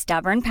those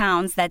stubborn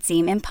pounds that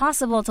seem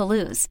impossible to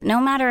lose, no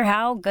matter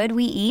how good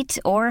we eat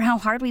or how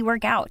hard we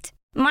work out.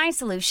 My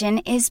solution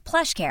is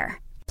PlushCare.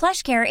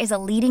 PlushCare is a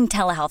leading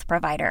telehealth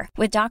provider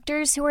with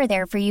doctors who are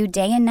there for you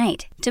day and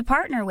night to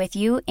partner with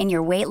you in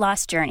your weight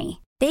loss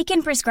journey. They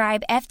can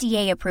prescribe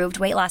FDA-approved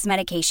weight loss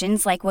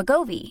medications like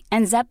Wegovy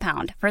and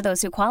Zepbound for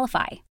those who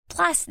qualify.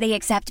 Plus, they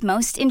accept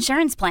most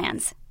insurance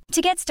plans.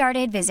 To get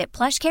started, visit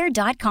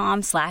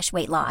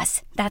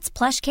plushcare.com/weightloss. That's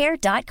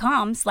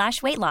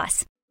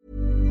plushcare.com/weightloss.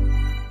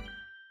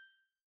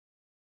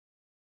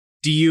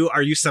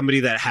 Are you somebody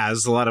that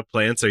has a lot of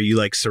plants? Are you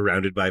like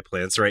surrounded by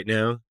plants right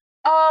now?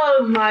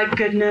 Oh my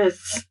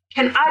goodness.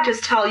 Can I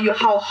just tell you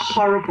how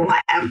horrible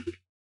I am?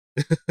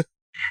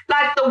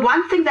 Like the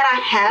one thing that I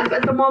have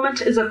at the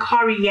moment is a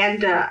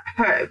coriander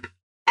herb.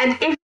 And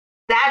if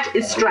that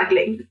is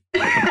struggling,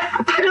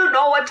 I don't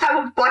know what type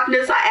of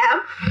botanist I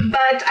am,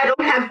 but I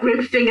don't have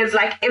green fingers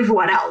like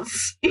everyone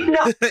else. You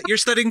know, you're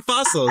studying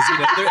fossils. You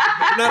know, they're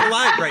not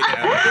alive right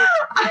now.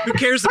 Who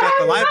cares about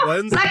the live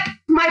ones? Like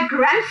my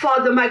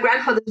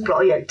grandfather's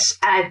brilliant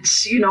at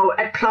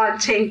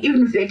planting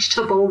even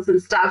vegetables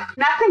and stuff.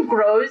 Nothing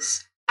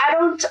grows. I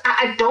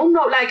don't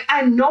know. Like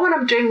I know what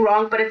I'm doing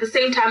wrong, but at the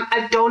same time,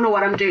 I don't know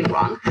what I'm doing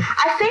wrong.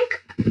 I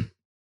think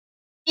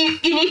you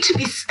need to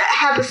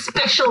have a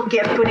special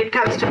gift when it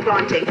comes to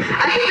planting.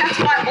 I think that's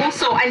why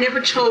also I never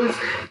chose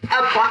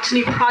a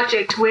botany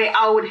project where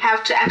I would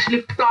have to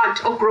actually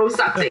plant or grow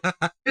something,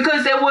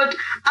 because I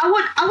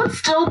would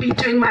still be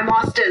doing my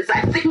masters,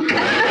 I think,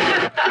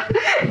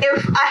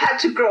 if I had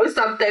to grow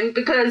something,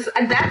 because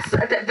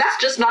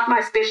that's just not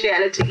my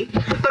speciality.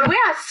 But where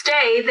I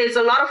stay, there's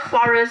a lot of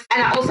forest,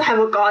 and I also have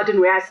a garden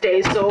where I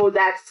stay, so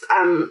that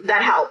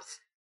helps.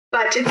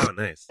 But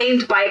it's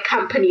owned by a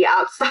company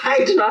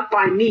outside, not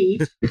by me.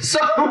 So,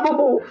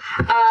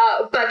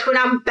 but when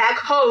I'm back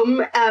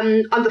home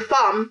on the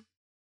farm,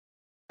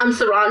 I'm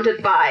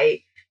surrounded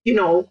by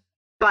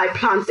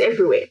plants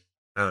everywhere.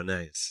 Oh,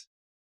 nice.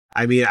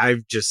 I mean,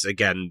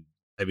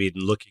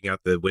 looking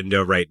out the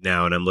window right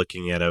now, and I'm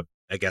looking at a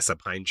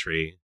pine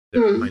tree,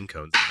 pine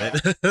cones.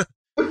 But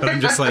I'm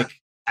just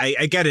like,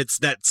 I get it's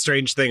that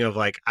strange thing of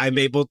like, I'm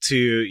able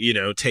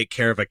to, take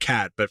care of a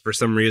cat, but for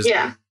some reason...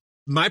 Yeah.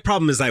 My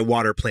problem is I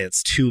water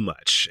plants too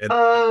much. And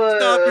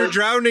stop, you're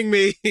drowning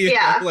me.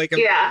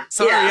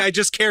 Sorry, I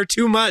just care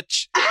too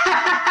much.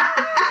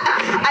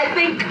 I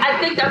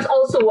think that's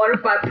also one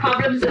of my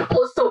problems, and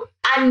also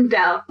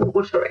under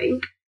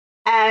watering.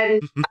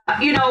 And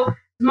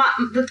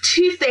the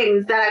two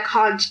things that I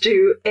can't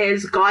do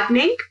is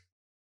gardening,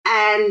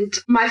 and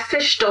my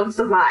fish don't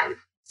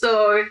survive.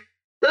 So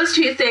those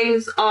two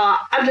things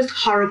I'm just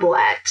horrible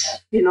at,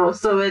 so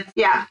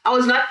I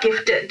was not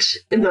gifted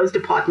in those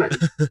departments.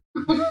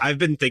 I've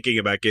been thinking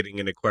about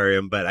getting an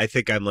aquarium, but I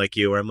think I'm like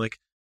you, where I'm like,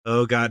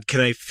 oh God, can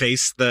I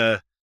face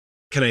that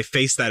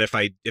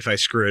if I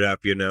screw it up,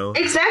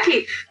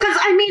 Exactly. Because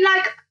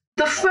like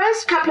the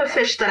first couple of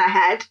fish that I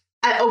had,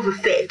 I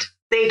overfed.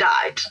 They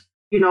died,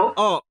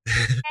 Oh,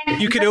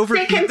 you can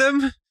overfeed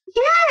them?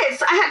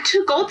 Yes, I had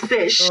 2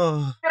 goldfish.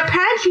 Oh.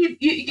 Apparently,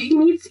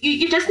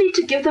 you just need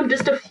to give them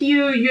just a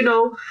few,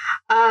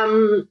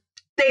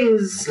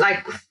 things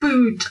like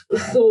food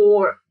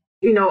for,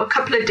 a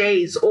couple of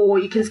days, or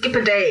you can skip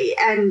a day.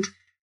 And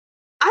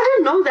I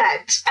didn't know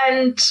that.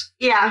 And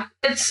yeah,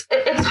 it's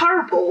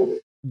horrible.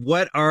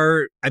 I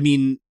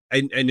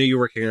know you're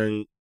working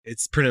on,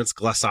 it's pronounced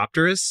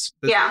Glossopteris,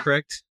 is that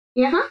correct?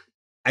 Yeah.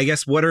 I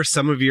guess, what are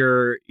some of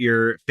your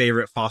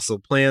favorite fossil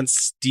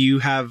plants?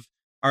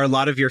 Are a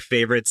lot of your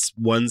favorites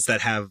ones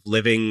that have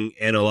living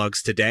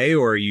analogs today,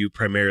 or are you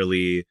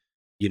primarily,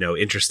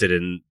 interested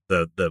in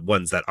the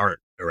ones that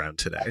aren't around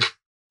today?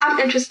 I'm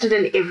interested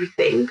in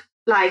everything.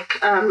 Like,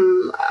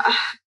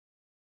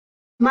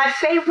 my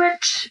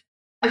favorite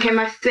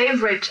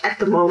at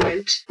the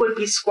moment would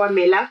be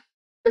Squamella.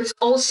 It's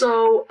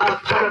also a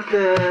part of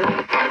the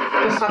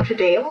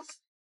Glossopteridae.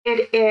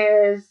 It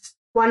is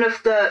one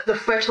of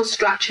the fertile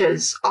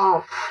structures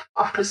of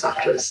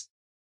Glossopteris.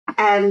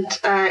 And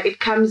it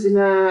comes in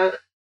a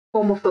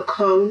form of a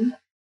cone,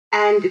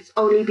 and it's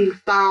only been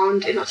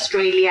found in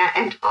Australia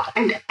and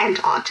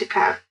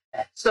Antarctica.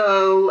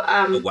 So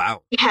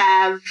wow. We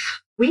have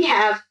we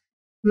have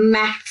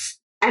mats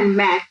and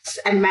mats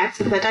and mats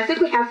of it. I think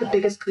we have the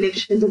biggest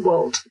collection in the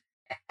world.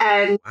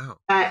 And Wow.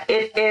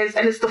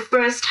 it's the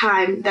first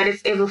time that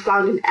it's ever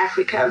found in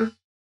Africa.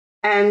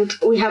 And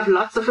we have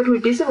lots of it.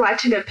 We're busy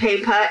writing a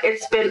paper.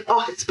 It's been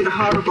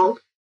horrible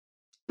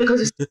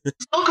because we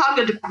still can't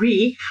get a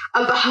degree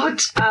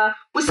about,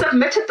 we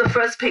submitted the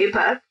first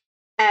paper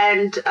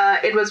and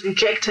it was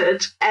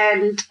rejected,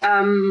 and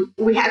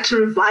we had to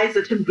revise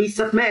it and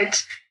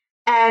resubmit.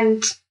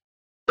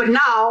 But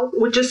now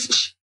we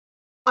just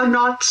are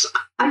not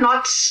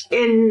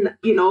in,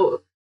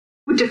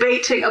 we're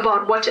debating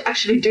about what to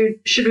actually do.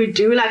 Should we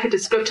do like a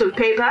descriptive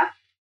paper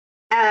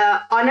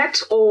on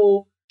it,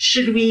 or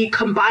should we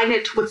combine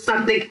it with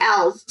something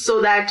else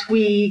so that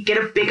we get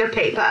a bigger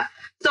paper?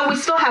 So we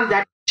still have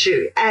that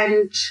issue,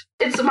 and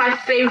it's my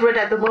favorite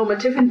at the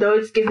moment, even though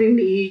it's giving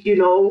me,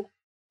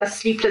 a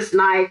sleepless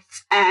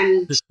nights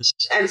and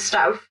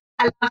stuff.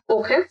 I love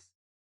orchids,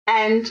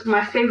 and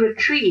my favorite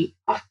tree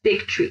are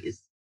fig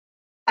trees.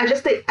 I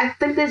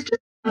think there's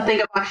just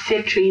something about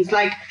fig trees,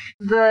 like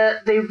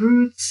the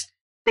roots,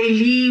 the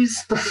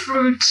leaves, the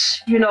fruit.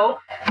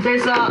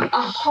 There's a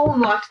whole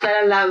lot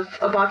that I love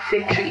about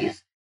fig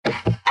trees.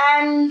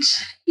 And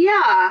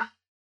yeah,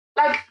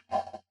 like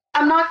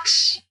I'm not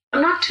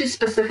too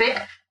specific,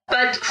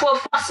 but for a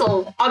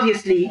fossil,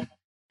 obviously,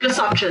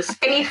 Glossopteris,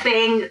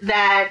 anything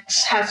that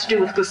has to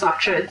do with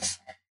Glossopteris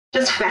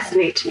just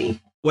fascinates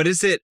me. What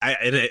is it?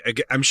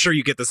 I'm sure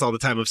you get this all the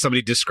time of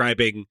somebody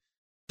describing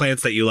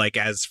plants that you like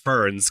as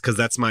ferns, because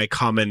that's my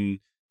common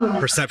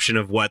perception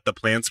of what the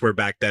plants were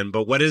back then.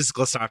 But what does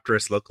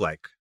Glossopteris look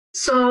like?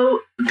 So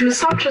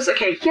Glossopteris,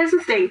 okay, here's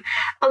the thing.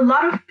 A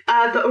lot of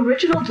the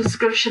original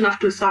description of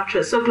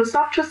Glossopteris. So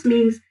Glossopteris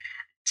means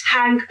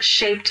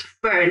tank-shaped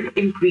fern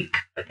in Greek,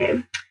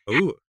 okay?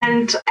 Ooh.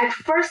 And at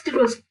first it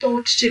was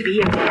thought to be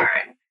a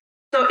fern.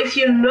 So if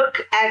you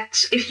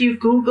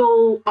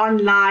Google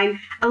online,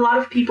 a lot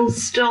of people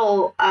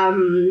still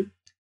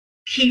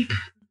keep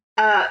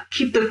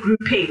the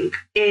grouping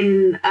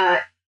in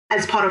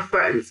as part of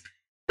ferns.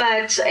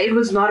 But it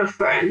was not a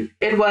fern.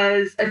 It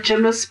was a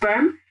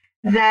gymnosperm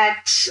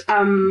that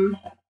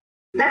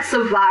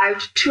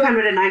survived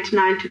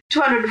 299 to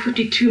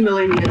 252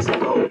 million years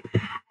ago.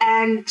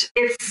 And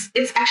it's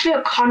actually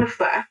a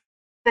conifer.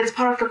 That's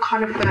part of the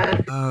conifer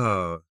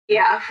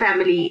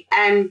family.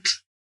 And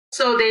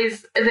so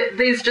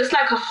there's just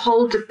like a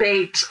whole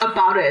debate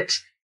about it.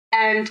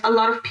 And a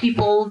lot of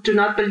people do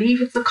not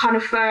believe it's a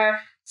conifer.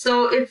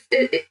 So it's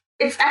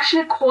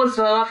actually caused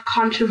a lot of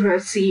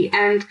controversy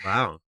and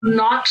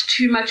not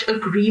too much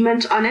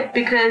agreement on it,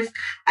 because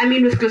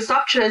with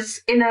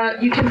Glossopteris,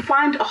 you can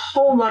find a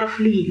whole lot of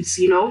leaves,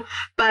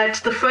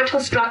 but the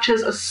fertile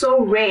structures are so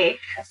rare.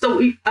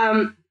 So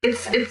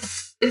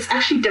it's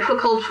actually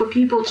difficult for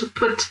people to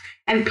put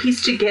and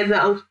piece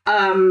together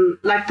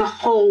like the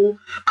whole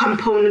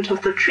component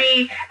of the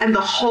tree and the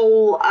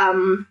whole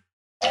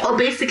or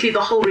basically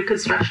the whole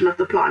reconstruction of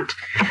the plant.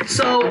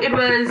 So it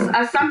was,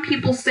 some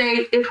people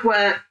say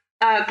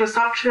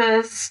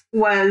Glossopteris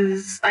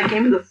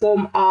came in the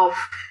form of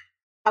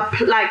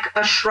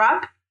a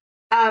shrub,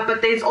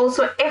 but there's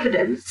also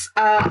evidence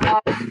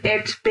of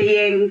it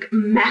being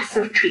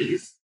massive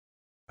trees.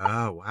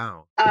 Oh,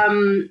 wow.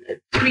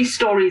 3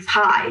 stories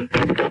high.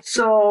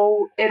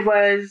 So it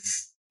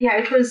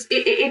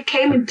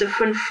came in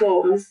different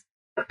forms,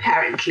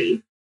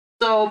 apparently.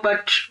 So,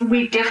 but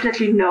we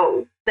definitely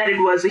know that it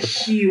was a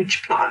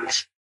huge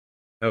plant.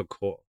 Oh,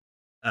 cool.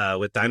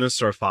 With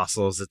dinosaur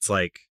fossils, it's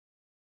like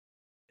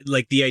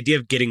the idea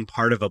of getting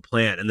part of a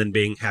plant and then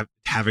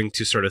having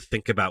to sort of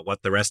think about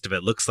what the rest of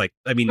it looks like.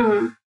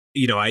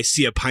 I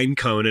see a pine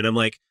cone and I'm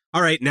like,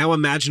 all right, now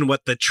imagine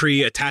what the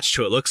tree attached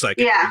to it looks like.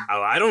 Yeah.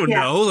 Oh, I don't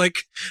know.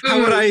 Like, how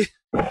would I?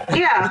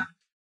 Yeah.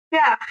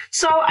 Yeah.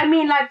 So,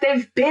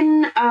 there've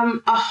been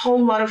a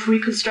whole lot of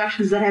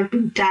reconstructions that have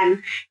been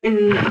done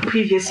in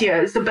previous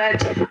years,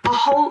 but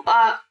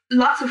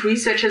lots of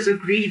researchers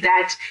agree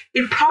that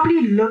it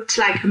probably looked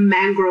like a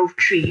mangrove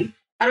tree.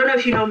 I don't know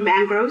if you know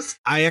mangroves.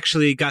 I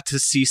actually got to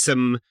see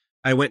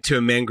I went to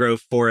a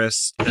mangrove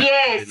forest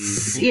in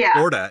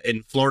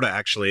Florida,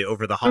 actually,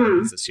 over the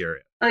holidays this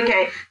year.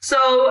 Okay,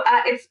 so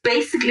it's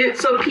basically,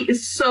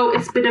 so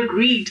it's been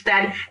agreed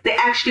that they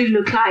actually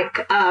look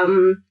like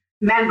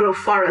mangrove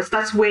forest.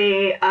 That's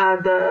where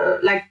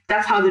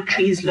that's how the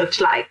trees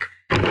looked like.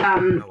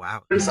 In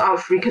terms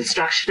of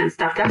reconstruction and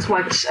stuff. That's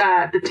what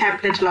the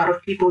template a lot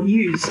of people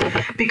use,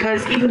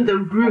 because even the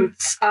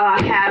roots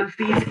have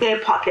these air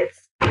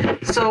pockets.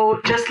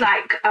 So just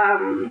like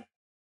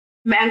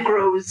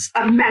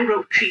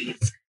mangrove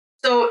trees.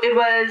 So it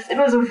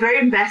was a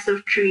very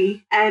massive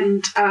tree,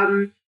 and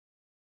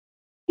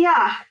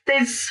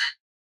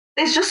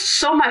there's just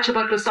so much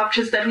about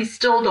Glossopteris that we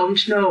still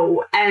don't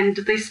know, and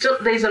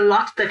there's a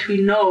lot that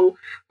we know,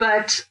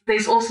 but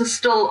there's also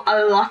still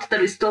a lot that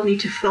we still need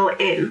to fill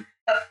in.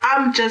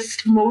 I'm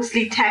just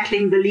mostly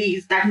tackling the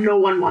leaves that no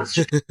one wants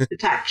to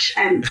touch,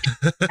 and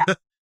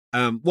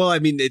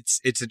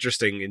it's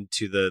interesting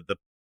into the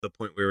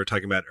point we were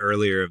talking about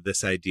earlier of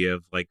this idea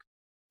of like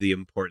the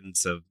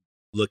importance of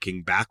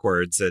looking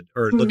backwards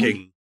or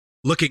looking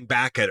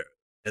back at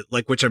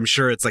like, which I'm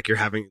sure it's like you're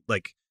having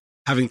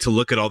to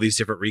look at all these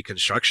different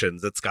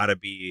reconstructions. It's got to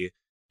be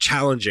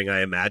challenging,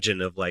 I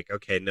imagine, of like,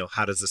 okay, no,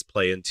 how does this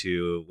play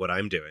into what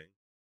I'm doing?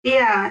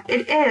 Yeah,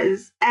 it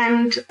is.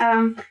 And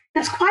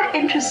it's quite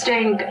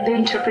interesting, the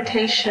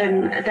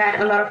interpretation that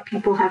a lot of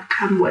people have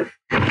come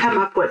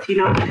up with, you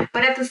know.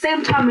 But at the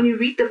same time, when you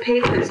read the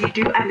papers, you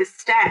do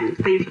understand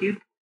their view.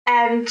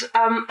 And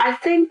I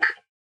think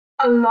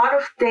a lot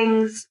of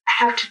things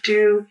have to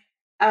do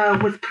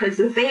with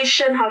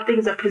preservation, how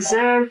things are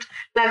preserved.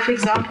 Like, for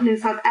example, in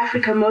South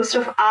Africa, most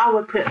of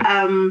our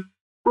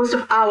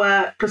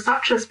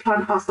Prosopterus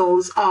plant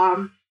fossils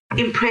are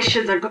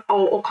impressions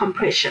or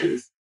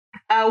compressions.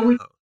 We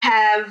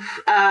have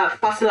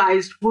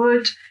fossilized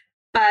wood,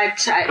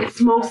 but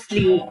it's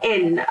mostly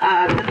in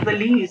the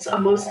leaves are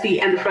mostly,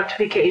 and the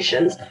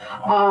fructifications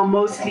are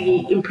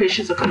mostly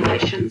impressions or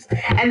compressions.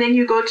 And then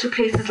you go to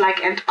places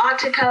like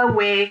Antarctica,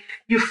 where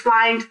you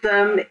find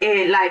them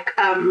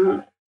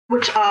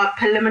which are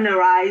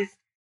preliminarized,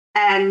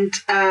 and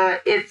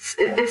it's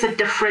a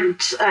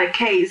different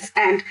case,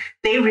 and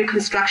their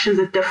reconstructions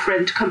are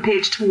different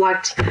compared to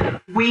what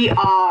we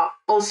are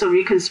also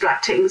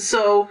reconstructing.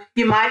 So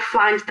you might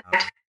find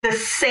that the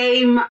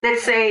same,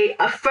 let's say,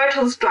 a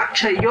fertile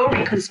structure you're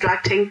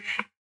reconstructing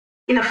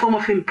in a form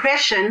of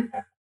impression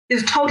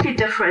is totally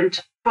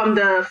different from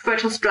the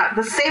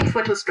same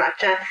fertile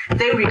structure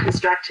they're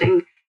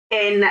reconstructing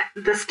in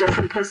this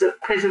different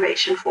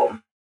preservation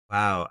form.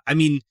 Wow. I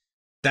mean,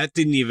 that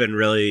didn't even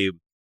really...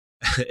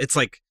 It's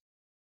like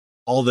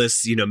all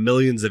this, you know,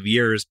 millions of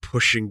years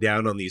pushing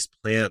down on these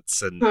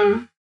plants.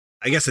 And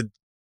I guess it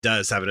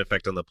does have an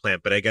effect on the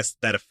plant, but I guess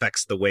that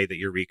affects the way that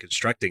you're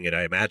reconstructing it,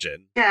 I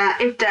imagine. Yeah,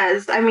 it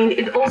does. I mean,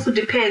 it also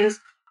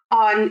depends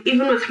on,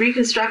 even with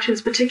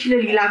reconstructions,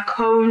 particularly like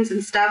cones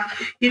and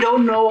stuff, you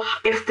don't know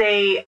if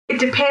it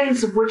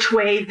depends which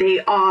way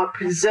they are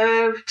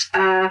preserved.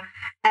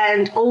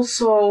 And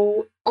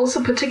also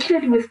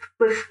particularly with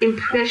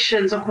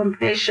impressions or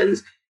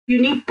compressions, you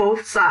need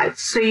both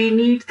sides. So you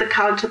need the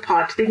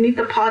counterpart. They need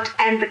the part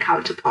and the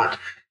counterpart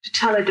to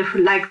tell a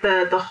different, like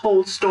the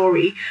whole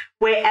story.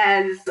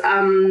 Whereas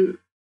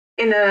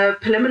in a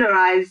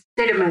preliminarized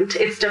sediment,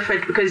 it's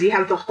different because you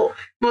have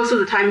most of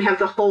the time you have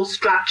the whole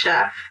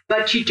structure,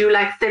 but you do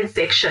like thin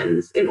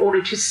sections in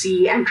order to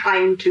see and try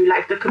and do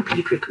like the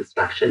complete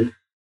reconstruction.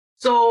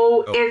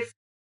 So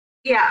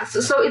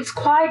so it's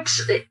quite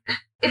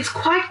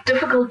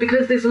difficult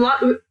because there's a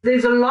lot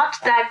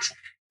that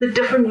the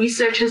different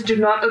researchers do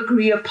not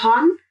agree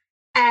upon,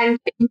 and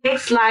it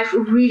makes life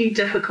really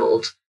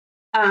difficult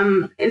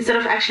instead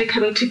of actually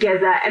coming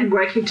together and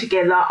working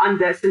together on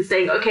this and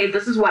saying, okay,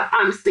 this is what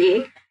I'm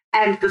seeing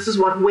and this is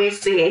what we're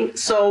seeing.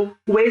 So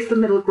where's the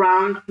middle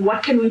ground?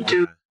 What can we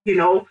do? You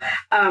know,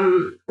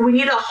 we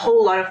need a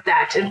whole lot of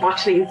that in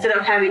botany instead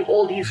of having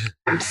all these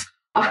camps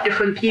of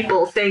different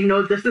people saying,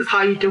 no, this is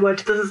how you do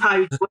it. This is how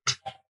you do it.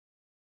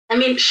 I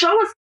mean, show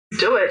us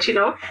do it, you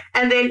know,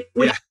 and then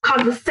we have a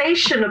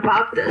conversation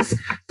about this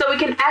so we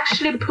can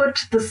actually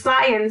put the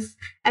science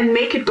and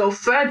make it go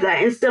further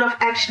instead of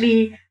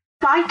actually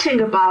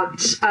fighting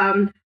about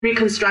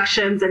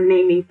reconstructions and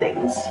naming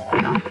things,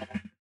 you know.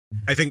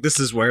 I think this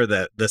is where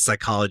the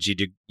psychology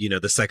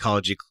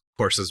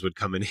courses would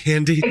come in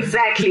handy.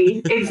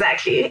 Exactly.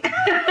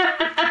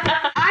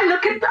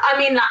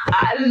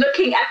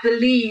 Looking at the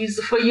leaves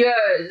for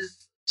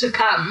years to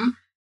come,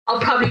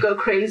 I'll probably go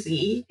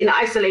crazy in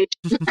isolation.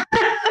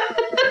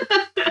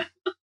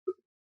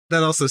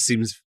 That also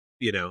seems,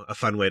 you know, a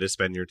fun way to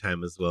spend your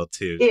time as well,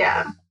 too.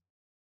 Yeah.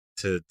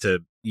 To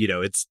you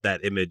know, it's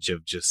that image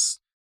of just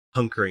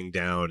hunkering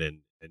down and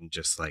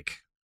just like,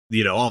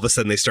 you know, all of a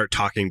sudden they start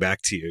talking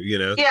back to you, you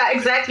know? Yeah,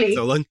 exactly.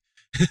 So long.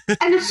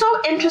 And it's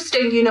so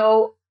interesting, you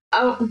know,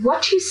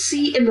 what you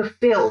see in the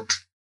field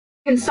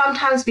can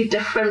sometimes be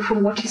different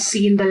from what you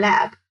see in the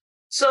lab.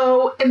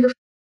 So in the field,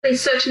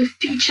 there's certain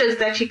features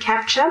that you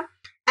capture.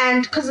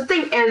 And because the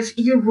thing is,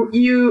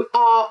 you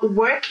are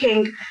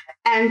working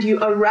and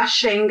you are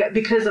rushing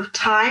because of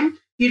time.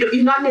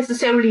 You're not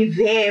necessarily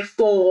there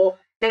for,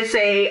 let's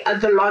say,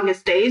 the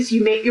longest days.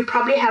 You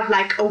probably have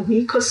like a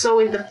week or so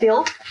in the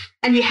field,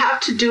 and you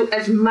have to do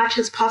as much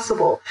as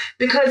possible,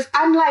 because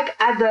unlike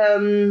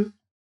other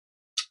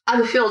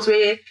fields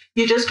where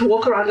you just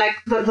walk around, like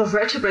the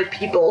vertebrate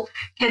people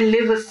can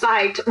live a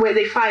site where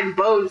they find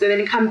bones and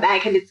then come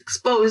back and it's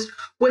exposed.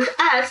 With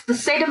us, the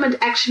sediment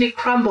actually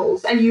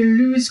crumbles and you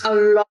lose a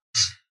lot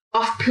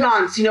of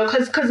plants, you know,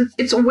 because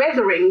it's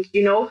weathering,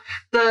 you know,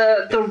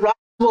 the rock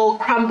will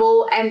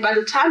crumble, and by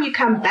the time you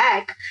come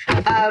back,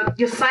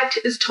 your site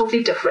is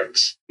totally different,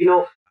 you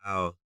know.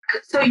 Wow.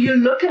 So you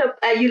look at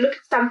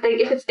something,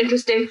 if it's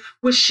interesting,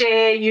 we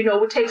share, you know,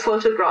 we take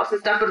photographs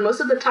and stuff, but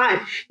most of the time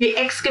you're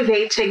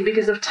excavating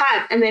because of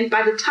time. And then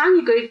by the time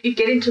you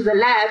get into the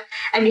lab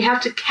and you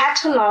have to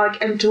catalog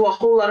and do a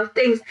whole lot of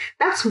things,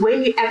 that's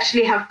when you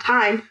actually have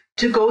time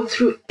to go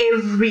through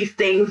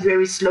everything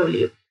very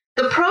slowly.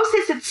 The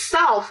process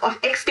itself of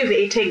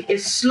excavating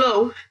is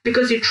slow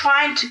because you're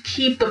trying to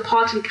keep the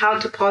part and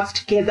counterparts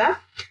together.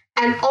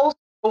 And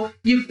also,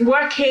 you're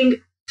working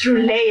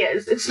through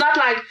layers. It's not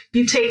like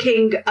you're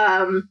taking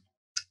a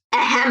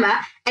hammer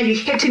and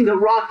you're hitting the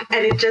rock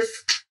and it just,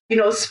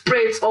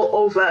 spreads all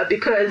over,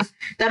 because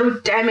that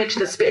would damage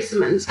the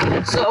specimens.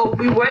 So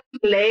we work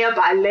layer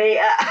by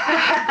layer.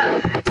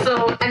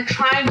 And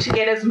trying to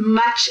get as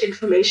much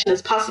information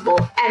as possible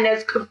and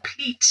as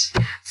complete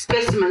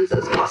specimens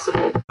as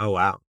possible. Oh,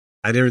 wow.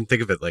 I didn't even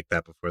think of it like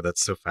that before.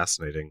 That's so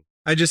fascinating.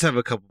 I just have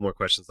a couple more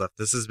questions left.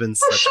 This has been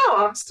such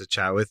fun to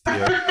chat with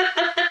you.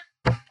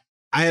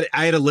 I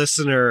had a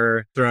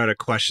listener throw out a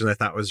question I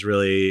thought was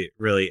really,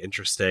 really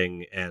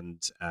interesting.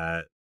 And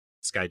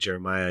this guy,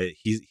 Jeremiah,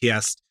 he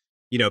asked,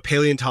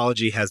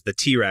 paleontology has the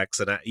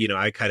T-Rex. And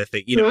I kind of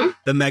think, the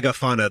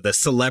megafauna, the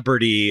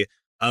celebrity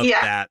of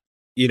that,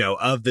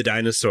 of the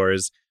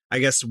dinosaurs. I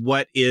guess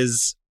what do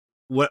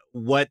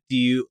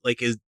you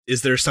like?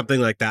 Is there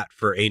something like that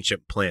for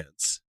ancient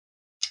plants?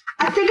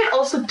 I think it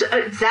also,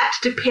 that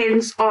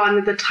depends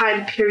on the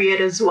time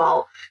period as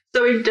well.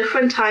 So in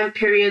different time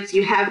periods,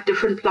 you have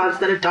different plants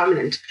that are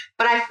dominant.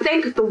 But I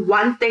think the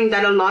one thing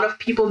that a lot of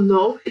people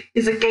know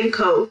is a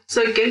ginkgo.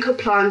 So a ginkgo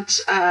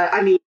plant,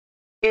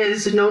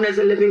 is known as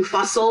a living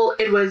fossil.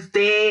 It was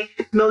there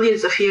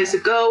millions of years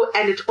ago,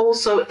 and it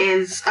also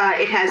is,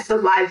 it has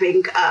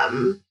surviving,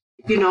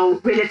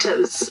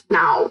 relatives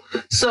now.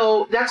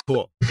 So that's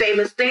cool.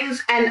 Famous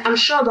things. And I'm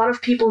sure a lot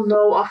of people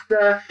know of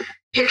the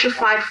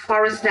Petrified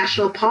Forest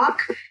National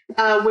Park,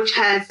 which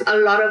has a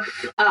lot of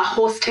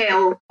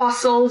horsetail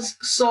fossils.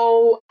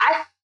 So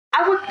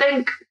I would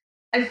think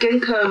a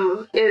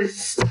ginkgo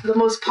is the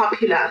most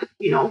popular,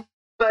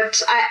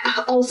 But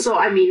I also,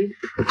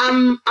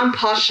 I'm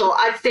partial.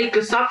 I'd say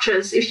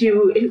Glossopteris if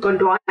you in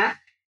Gondwana,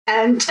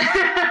 and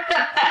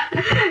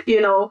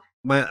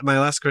My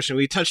last question.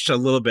 We touched a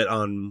little bit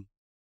on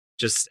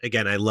just,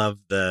 again, I love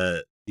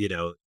the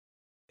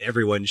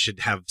everyone should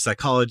have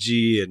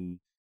psychology and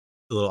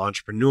a little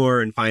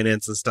entrepreneur and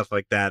finance and stuff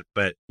like that.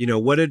 But,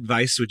 what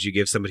advice would you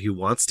give somebody who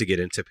wants to get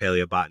into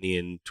paleobotany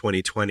in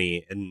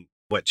 2020, and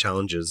what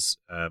challenges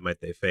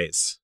might they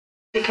face?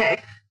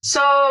 Okay,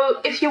 so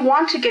if you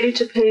want to get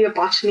into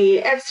paleobotany,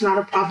 it's not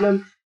a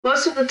problem.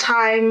 Most of the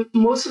time,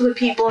 most of the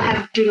people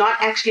do not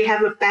actually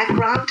have a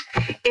background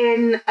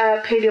in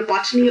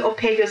paleobotany or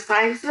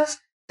paleosciences.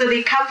 So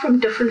they come from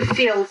different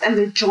fields and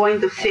they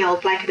join the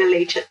field like at a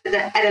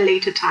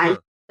later time.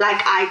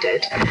 Like I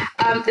did.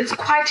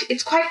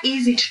 It's quite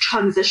easy to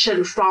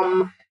transition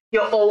from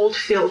your old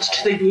field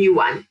to the new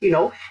one,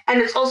 and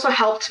it's also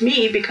helped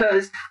me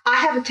because I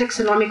have a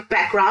taxonomic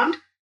background.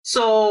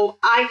 So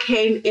I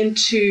came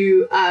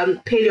into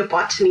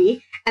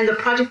paleobotany, and the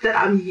project that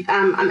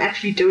I'm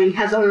actually doing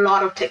has a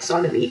lot of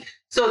taxonomy.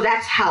 So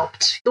that's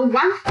helped. The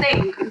one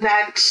thing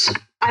that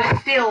I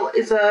feel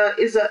is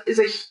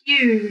a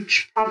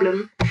huge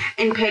problem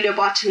in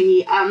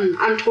paleobotany.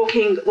 I'm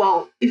talking.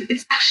 Well,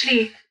 it's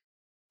actually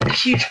a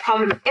huge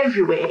problem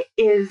everywhere,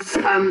 is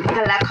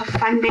the lack of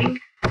funding,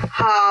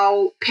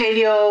 how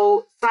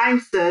paleo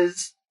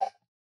sciences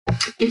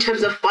in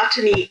terms of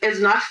botany is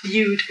not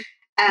viewed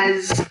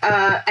as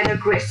an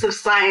aggressive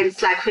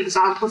science, like, for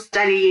example,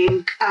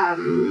 studying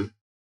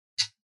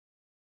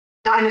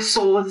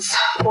dinosaurs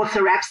or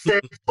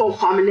therapsids or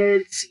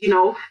hominids,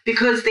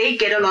 because they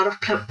get a lot of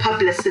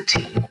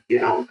publicity,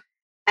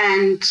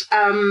 And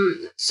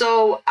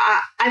so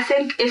I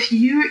think if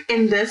you're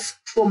in this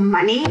for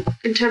money,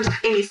 in terms of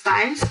any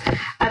science,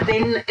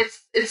 then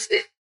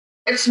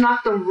it's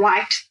not the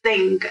right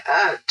thing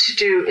to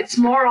do. It's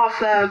more of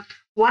a,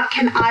 what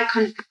can I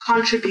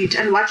contribute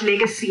and what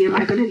legacy am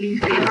I going to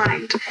leave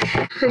behind?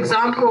 For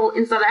example,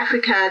 in South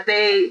Africa,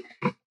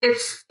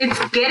 it's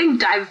getting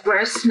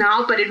diverse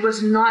now, but it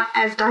was not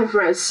as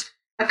diverse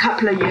a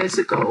couple of years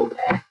ago.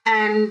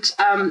 And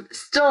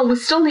we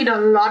still need a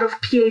lot of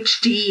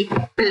PhD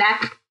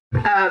Black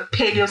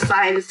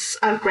paleoscience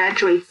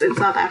graduates in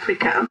South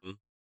Africa.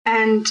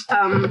 And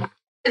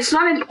it's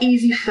not an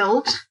easy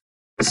field.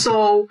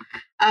 So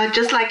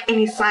just like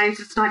any science,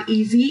 it's not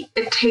easy.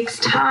 It takes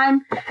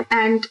time,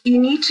 and you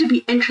need to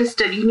be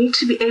interested. You need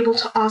to be able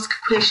to ask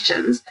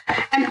questions.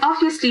 And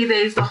obviously,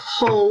 there's the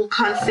whole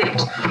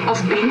concept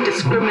of being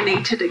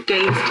discriminated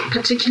against,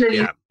 particularly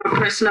for a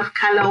person of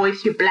color or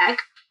if you're Black.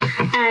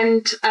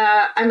 And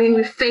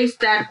we face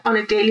that on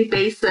a daily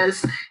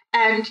basis.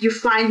 And you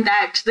find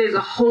that there's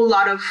a whole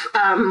lot of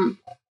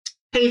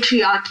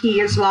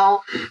patriarchy as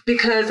well,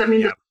 because,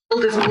 the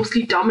field is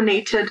mostly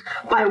dominated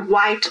by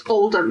white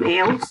older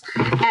males,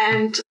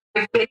 and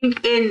getting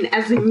in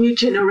as a new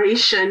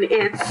generation,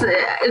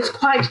 it's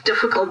quite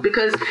difficult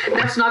because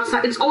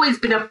it's always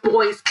been a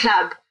boys'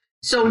 club.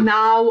 So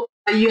now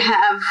you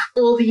have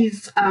all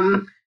these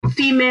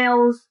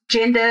females,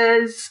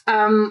 genders,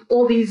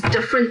 all these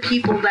different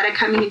people that are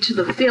coming into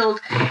the field,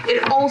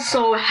 it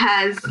also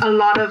has a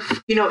lot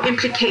of,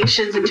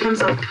 implications in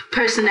terms of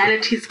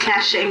personalities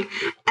clashing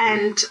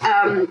and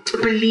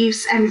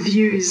beliefs and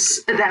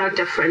views that are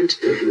different.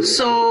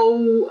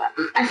 So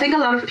I think a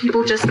lot of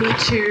people just need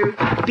to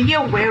be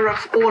aware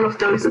of all of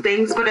those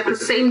things, but at the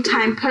same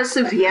time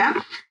persevere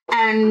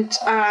and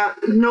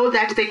know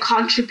that they're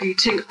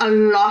contributing a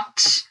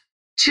lot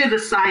to the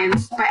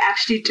science by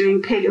actually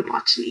doing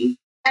paleobotany.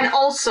 And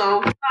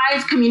also,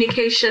 science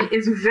communication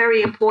is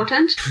very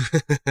important,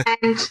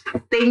 and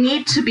they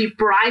need to be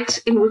bright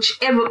in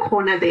whichever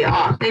corner they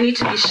are. They need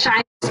to be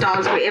shining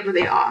stars wherever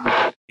they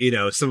are.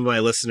 Some of my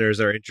listeners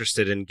are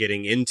interested in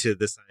getting into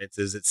the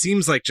sciences. It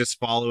seems like just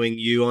following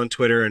you on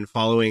Twitter and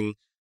following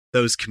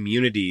those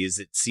communities,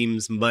 it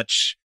seems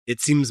much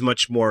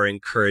more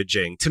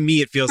encouraging. To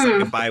me, it feels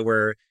like if I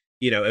were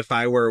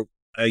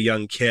a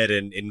young kid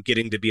and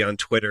getting to be on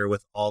Twitter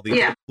with all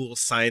these cool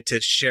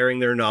scientists sharing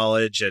their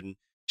knowledge and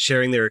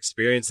sharing their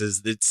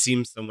experiences, it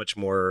seems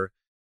more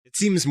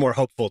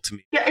hopeful to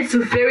me. Yeah, it's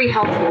very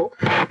helpful.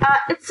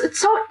 It's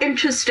so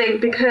interesting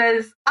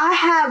because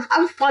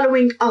I'm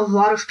following a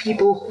lot of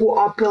people who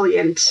are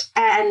brilliant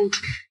and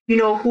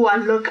who I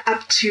look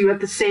up to at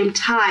the same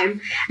time,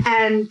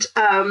 and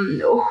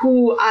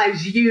who I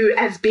view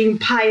as being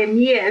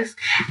pioneers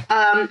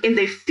in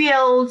their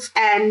fields,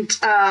 and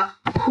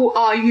who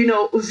are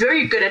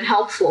very good and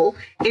helpful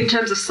in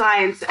terms of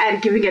science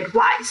and giving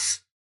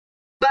advice.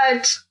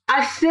 But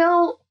I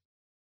feel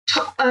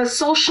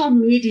social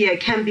media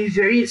can be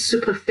very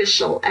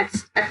superficial at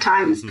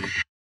times,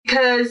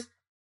 because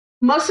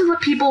most of the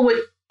people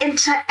would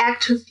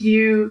interact with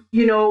you,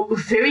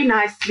 very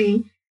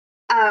nicely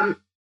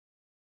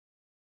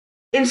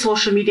in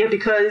social media,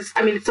 because,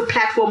 it's a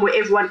platform where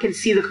everyone can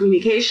see the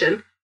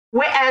communication.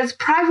 Whereas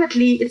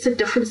privately, it's a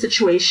different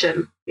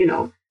situation,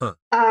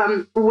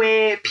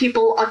 where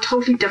people are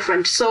totally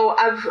different. So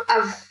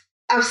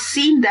I've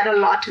seen that a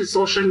lot in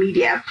social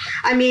media.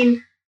 I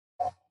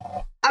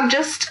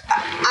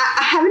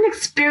haven't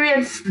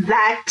experienced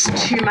that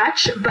too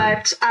much,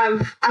 but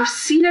I've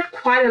seen it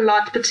quite a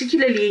lot,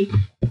 particularly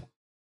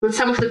with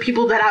some of the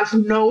people that I've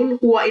known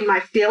who are in my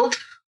field,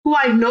 who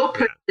I know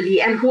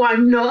personally, and who I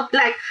know,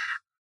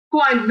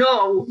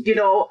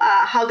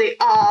 how they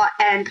are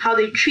and how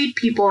they treat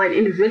people and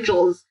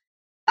individuals.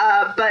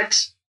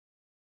 But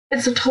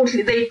they're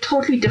totally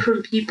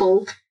different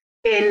people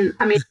in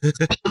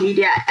social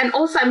media. And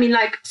also,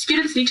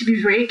 students need to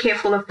be very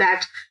careful of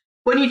that.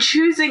 When you're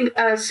choosing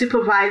a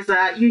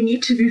supervisor, you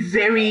need to be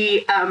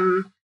very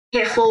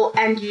careful,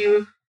 and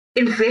you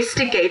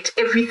investigate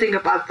everything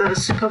about the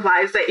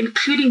supervisor,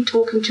 including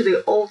talking to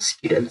the old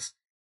students.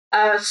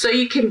 So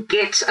you can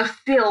get a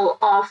feel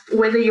of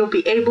whether you'll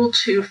be able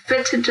to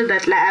fit into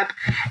that lab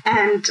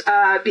and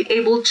be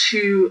able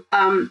to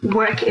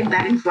work in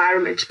that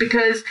environment.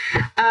 Because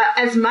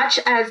as much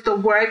as the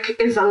work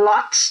is a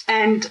lot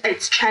and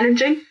it's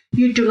challenging,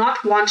 you do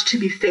not want to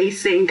be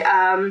facing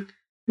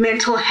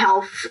mental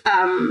health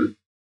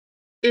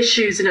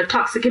issues in a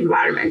toxic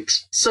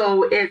environment.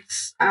 So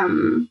it's,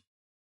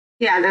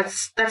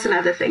 that's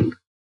another thing.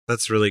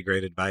 That's really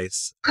great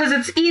advice. Because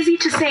it's easy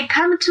to say,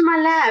 come to my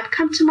lab,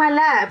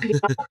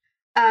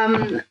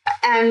 and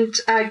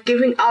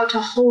giving out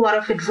a whole lot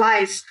of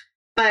advice.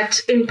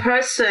 But in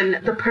person,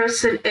 the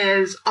person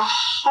is a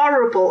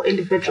horrible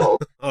individual.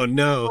 Oh,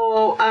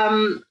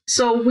 no.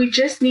 So we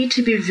just need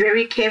to be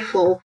very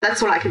careful.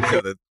 That's all I can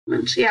say.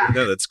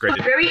 No, that's great.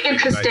 A very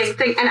interesting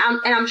thing. And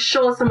I'm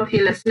sure some of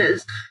your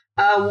listeners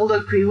will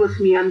agree with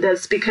me on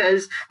this,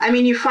 because,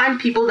 you find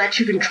people that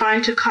you've been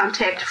trying to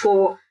contact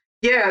for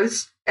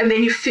years, and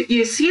then you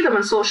see them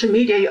on social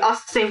media, you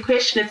ask the same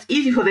question, it's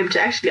easy for them to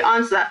actually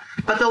answer,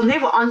 but they'll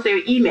never answer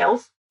your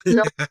emails,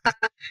 or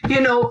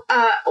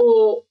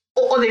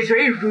they're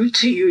very rude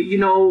to you,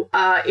 in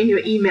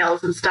your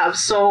emails and stuff.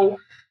 So,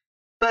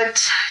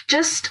 but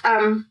just,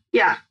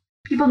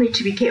 people need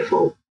to be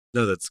careful.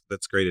 No, that's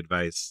great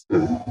advice.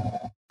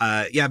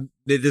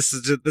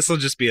 This will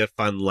just be a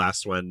fun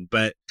last one,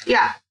 but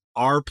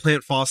are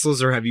plant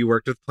fossils, or have you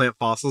worked with plant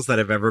fossils that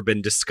have ever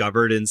been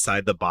discovered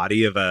inside the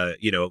body of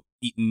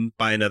eaten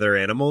by another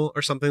animal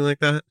or something like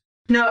that?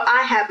 No,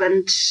 I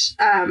haven't.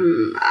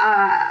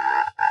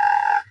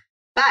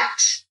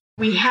 But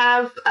we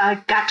have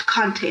gut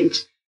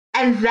content,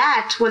 and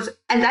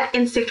that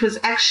insect was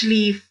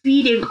actually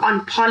feeding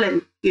on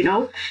pollen,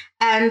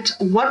 and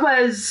what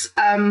was,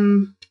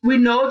 we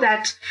know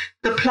that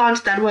the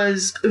plant that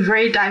was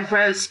very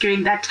diverse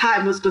during that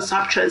time was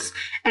Glossopteris,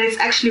 and it's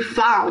actually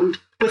found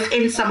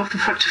within some of the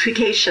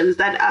fructifications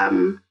that,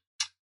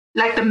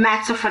 like the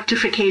mats of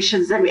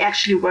fructifications that we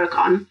actually work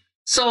on.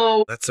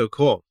 So that's so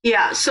cool.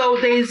 Yeah. So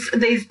there's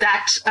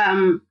that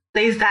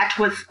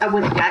with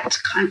gut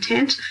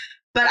content.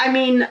 But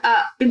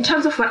in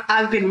terms of what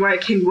I've been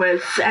working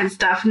with and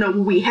stuff, no,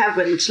 we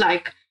haven't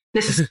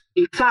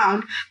necessarily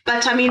found.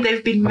 But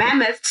there've been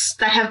mammoths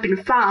that have been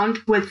found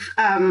with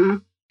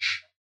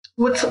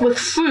with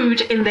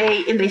food in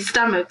their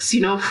stomachs,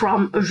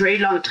 from a very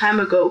long time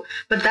ago.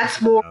 But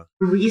that's more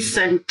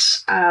recent,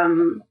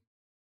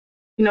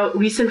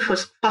 recent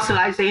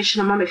fossilization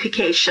and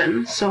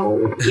mummification.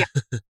 So, yeah.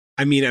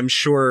 I mean, I'm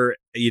sure,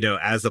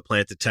 as a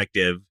plant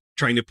detective,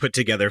 trying to put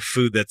together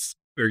food that's,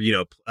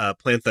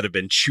 plants that have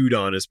been chewed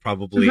on is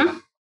probably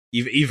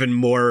even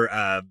more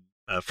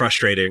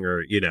frustrating,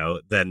 or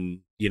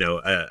than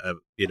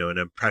an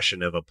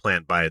impression of a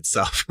plant by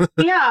itself.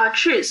 Yeah,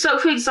 true. So,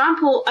 for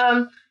example,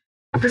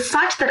 the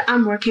site that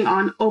I'm working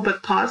on,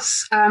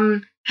 Obakpos,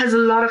 has a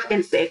lot of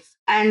insects,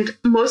 and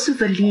most of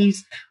the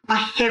leaves are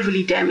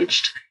heavily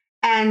damaged.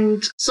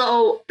 And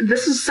so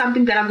this is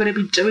something that I'm going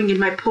to be doing in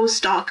my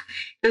postdoc,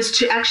 is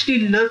to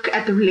actually look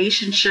at the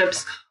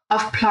relationships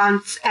of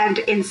plants and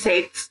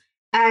insects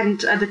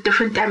and the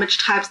different damage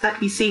types that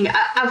we're seeing.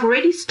 I've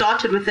already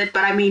started with it,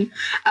 but I mean,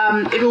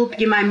 it will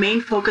be my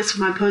main focus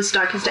for my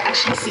postdoc, is to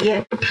actually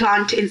see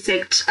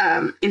plant-insect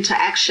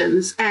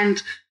interactions.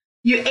 And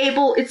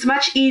it's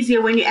much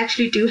easier when you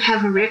actually do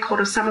have a record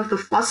of some of the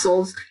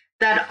fossils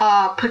that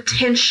are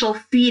potential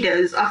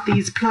feeders of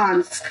these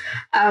plants,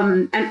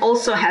 and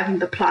also having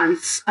the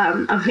plants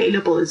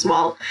available as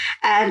well.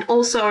 And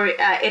also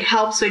it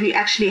helps when you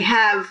actually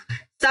have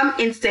some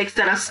insects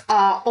that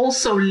are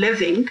also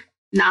living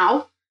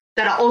now,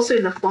 that are also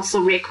in the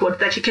fossil record,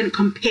 that you can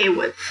compare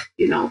with,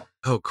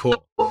 Oh,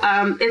 cool.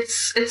 So,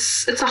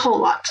 it's a whole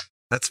lot.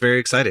 That's very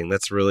exciting.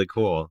 That's really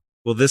cool.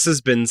 Well, this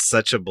has been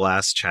such a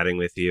blast chatting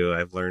with you.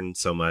 I've learned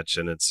so much,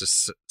 and it's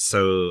just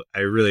I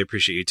really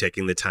appreciate you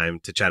taking the time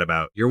to chat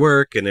about your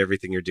work and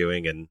everything you're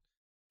doing and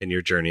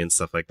your journey and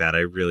stuff like that. I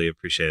really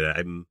appreciate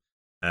it.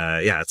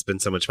 It's been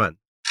so much fun.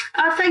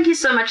 Thank you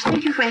so much.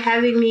 Thank you for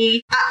having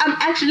me. I'm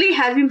actually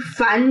having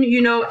fun,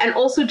 and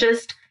also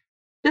just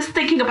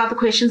thinking about the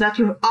questions that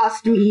you've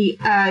asked me.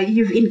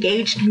 You've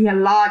engaged me a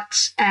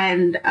lot,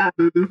 and,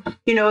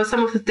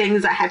 some of the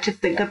things I had to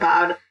think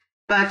about.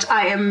 But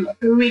I am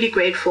really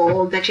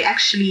grateful that you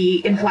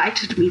actually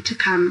invited me to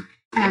come.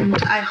 And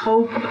I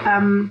hope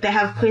they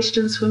have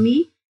questions for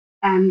me.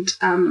 And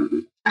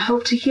I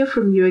hope to hear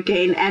from you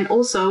again, and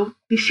also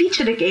be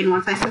featured again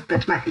once I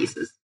submit my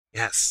thesis.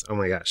 Yes. Oh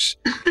my gosh.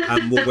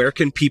 Well, where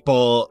can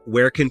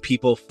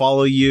people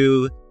follow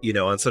you,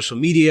 on social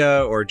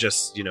media, or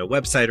just,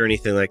 website or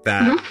anything like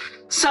that? Mm-hmm.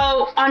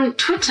 So on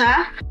Twitter,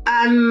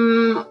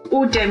 I'm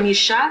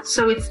Udemisha.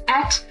 So it's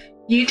at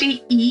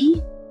UDEMISCHA.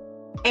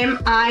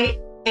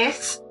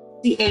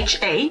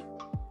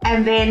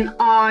 And then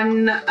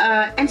on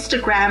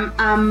Instagram,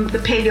 I'm the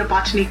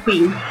Paleobotany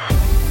Queen.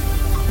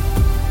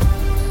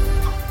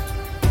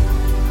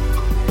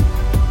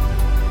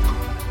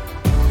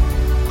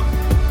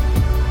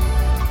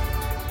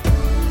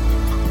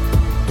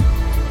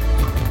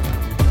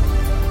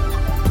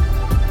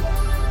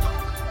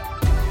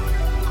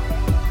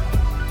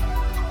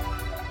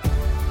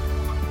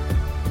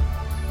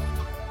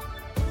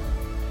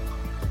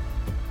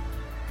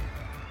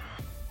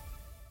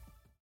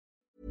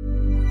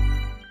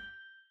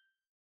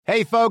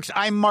 Hey, folks,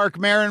 I'm Mark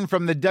Maron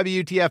from the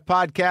WTF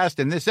Podcast,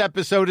 and this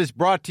episode is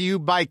brought to you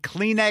by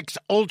Kleenex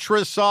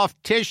Ultra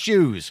Soft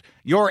Tissues,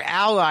 your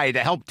ally to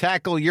help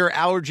tackle your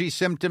allergy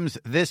symptoms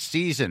this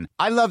season.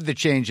 I love the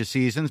change of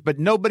seasons, but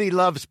nobody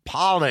loves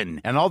pollen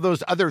and all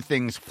those other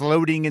things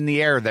floating in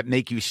the air that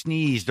make you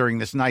sneeze during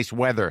this nice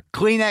weather.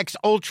 Kleenex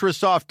Ultra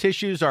Soft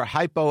Tissues are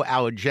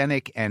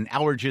hypoallergenic and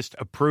allergist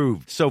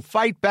approved, so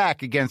fight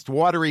back against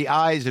watery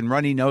eyes and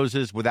runny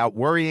noses without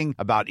worrying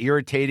about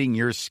irritating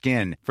your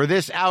skin. For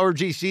this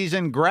allergy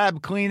season,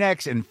 grab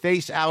Kleenex and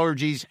face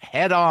allergies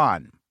head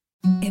on.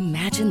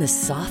 Imagine the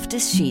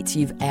softest sheets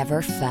you've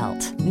ever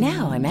felt.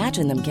 Now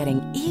imagine them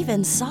getting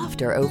even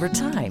softer over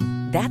time.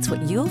 That's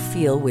what you'll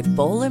feel with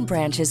Boll &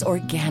 Branch's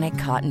organic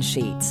cotton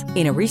sheets.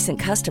 In a recent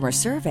customer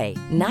survey,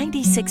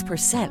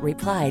 96%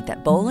 replied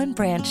that Boll &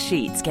 Branch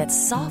sheets get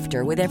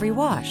softer with every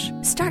wash.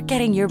 Start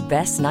getting your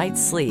best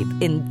night's sleep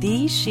in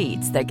these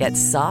sheets that get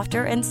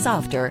softer and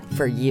softer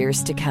for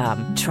years to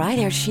come. Try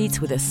their sheets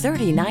with a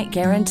 30-night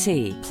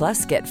guarantee.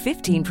 Plus, get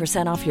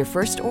 15% off your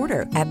first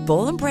order at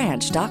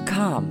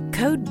bollandbranch.com.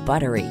 Code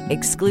BUTTERY.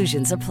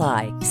 Exclusions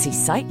apply. See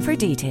site for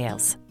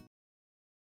details.